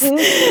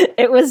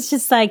 it was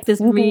just like this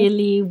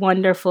really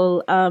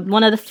wonderful,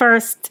 one of the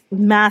first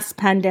mass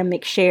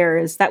pandemic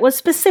shares that was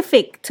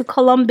specific to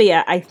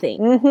Colombia, I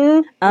think.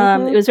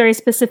 It was very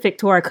specific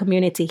to our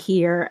community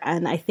here.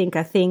 And I think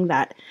a thing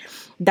that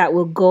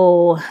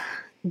will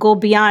go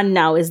beyond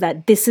now is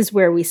that this is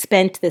where we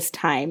spent this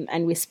time,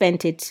 and we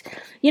spent it,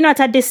 you know, at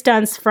a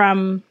distance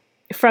from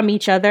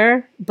each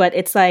other, but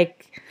it's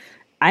like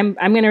I'm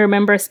going to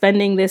remember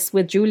spending this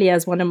with Julie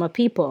as one of my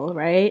people,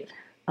 right?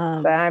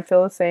 I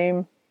feel the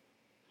same.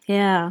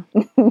 Yeah.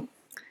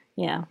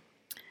 Yeah.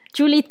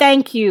 Julie,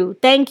 thank you.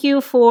 Thank you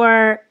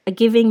for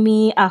giving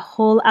me a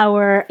whole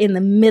hour in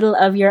the middle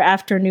of your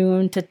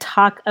afternoon to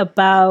talk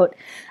about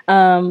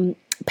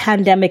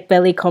pandemic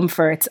belly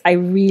comforts. I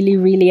really,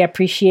 really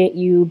appreciate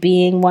you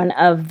being one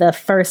of the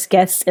first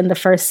guests in the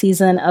first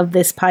season of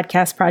this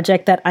podcast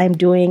project that I'm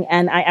doing,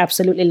 and I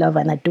absolutely love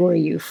and adore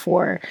you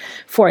for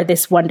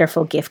this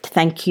wonderful gift.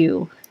 Thank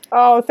you.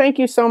 Oh, thank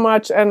you so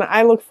much, and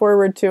I look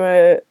forward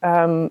to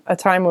a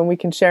time when we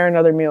can share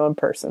another meal in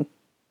person.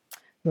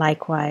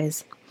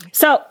 Likewise.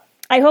 So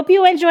I hope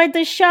you enjoyed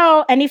this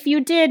show. And if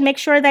you did, make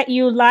sure that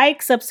you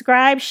like,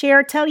 subscribe,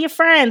 share, tell your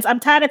friends. I'm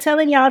tired of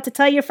telling y'all to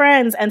tell your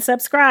friends and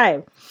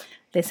subscribe.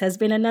 This has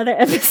been another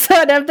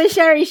episode of The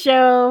Sherry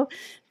Show.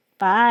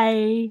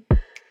 Bye.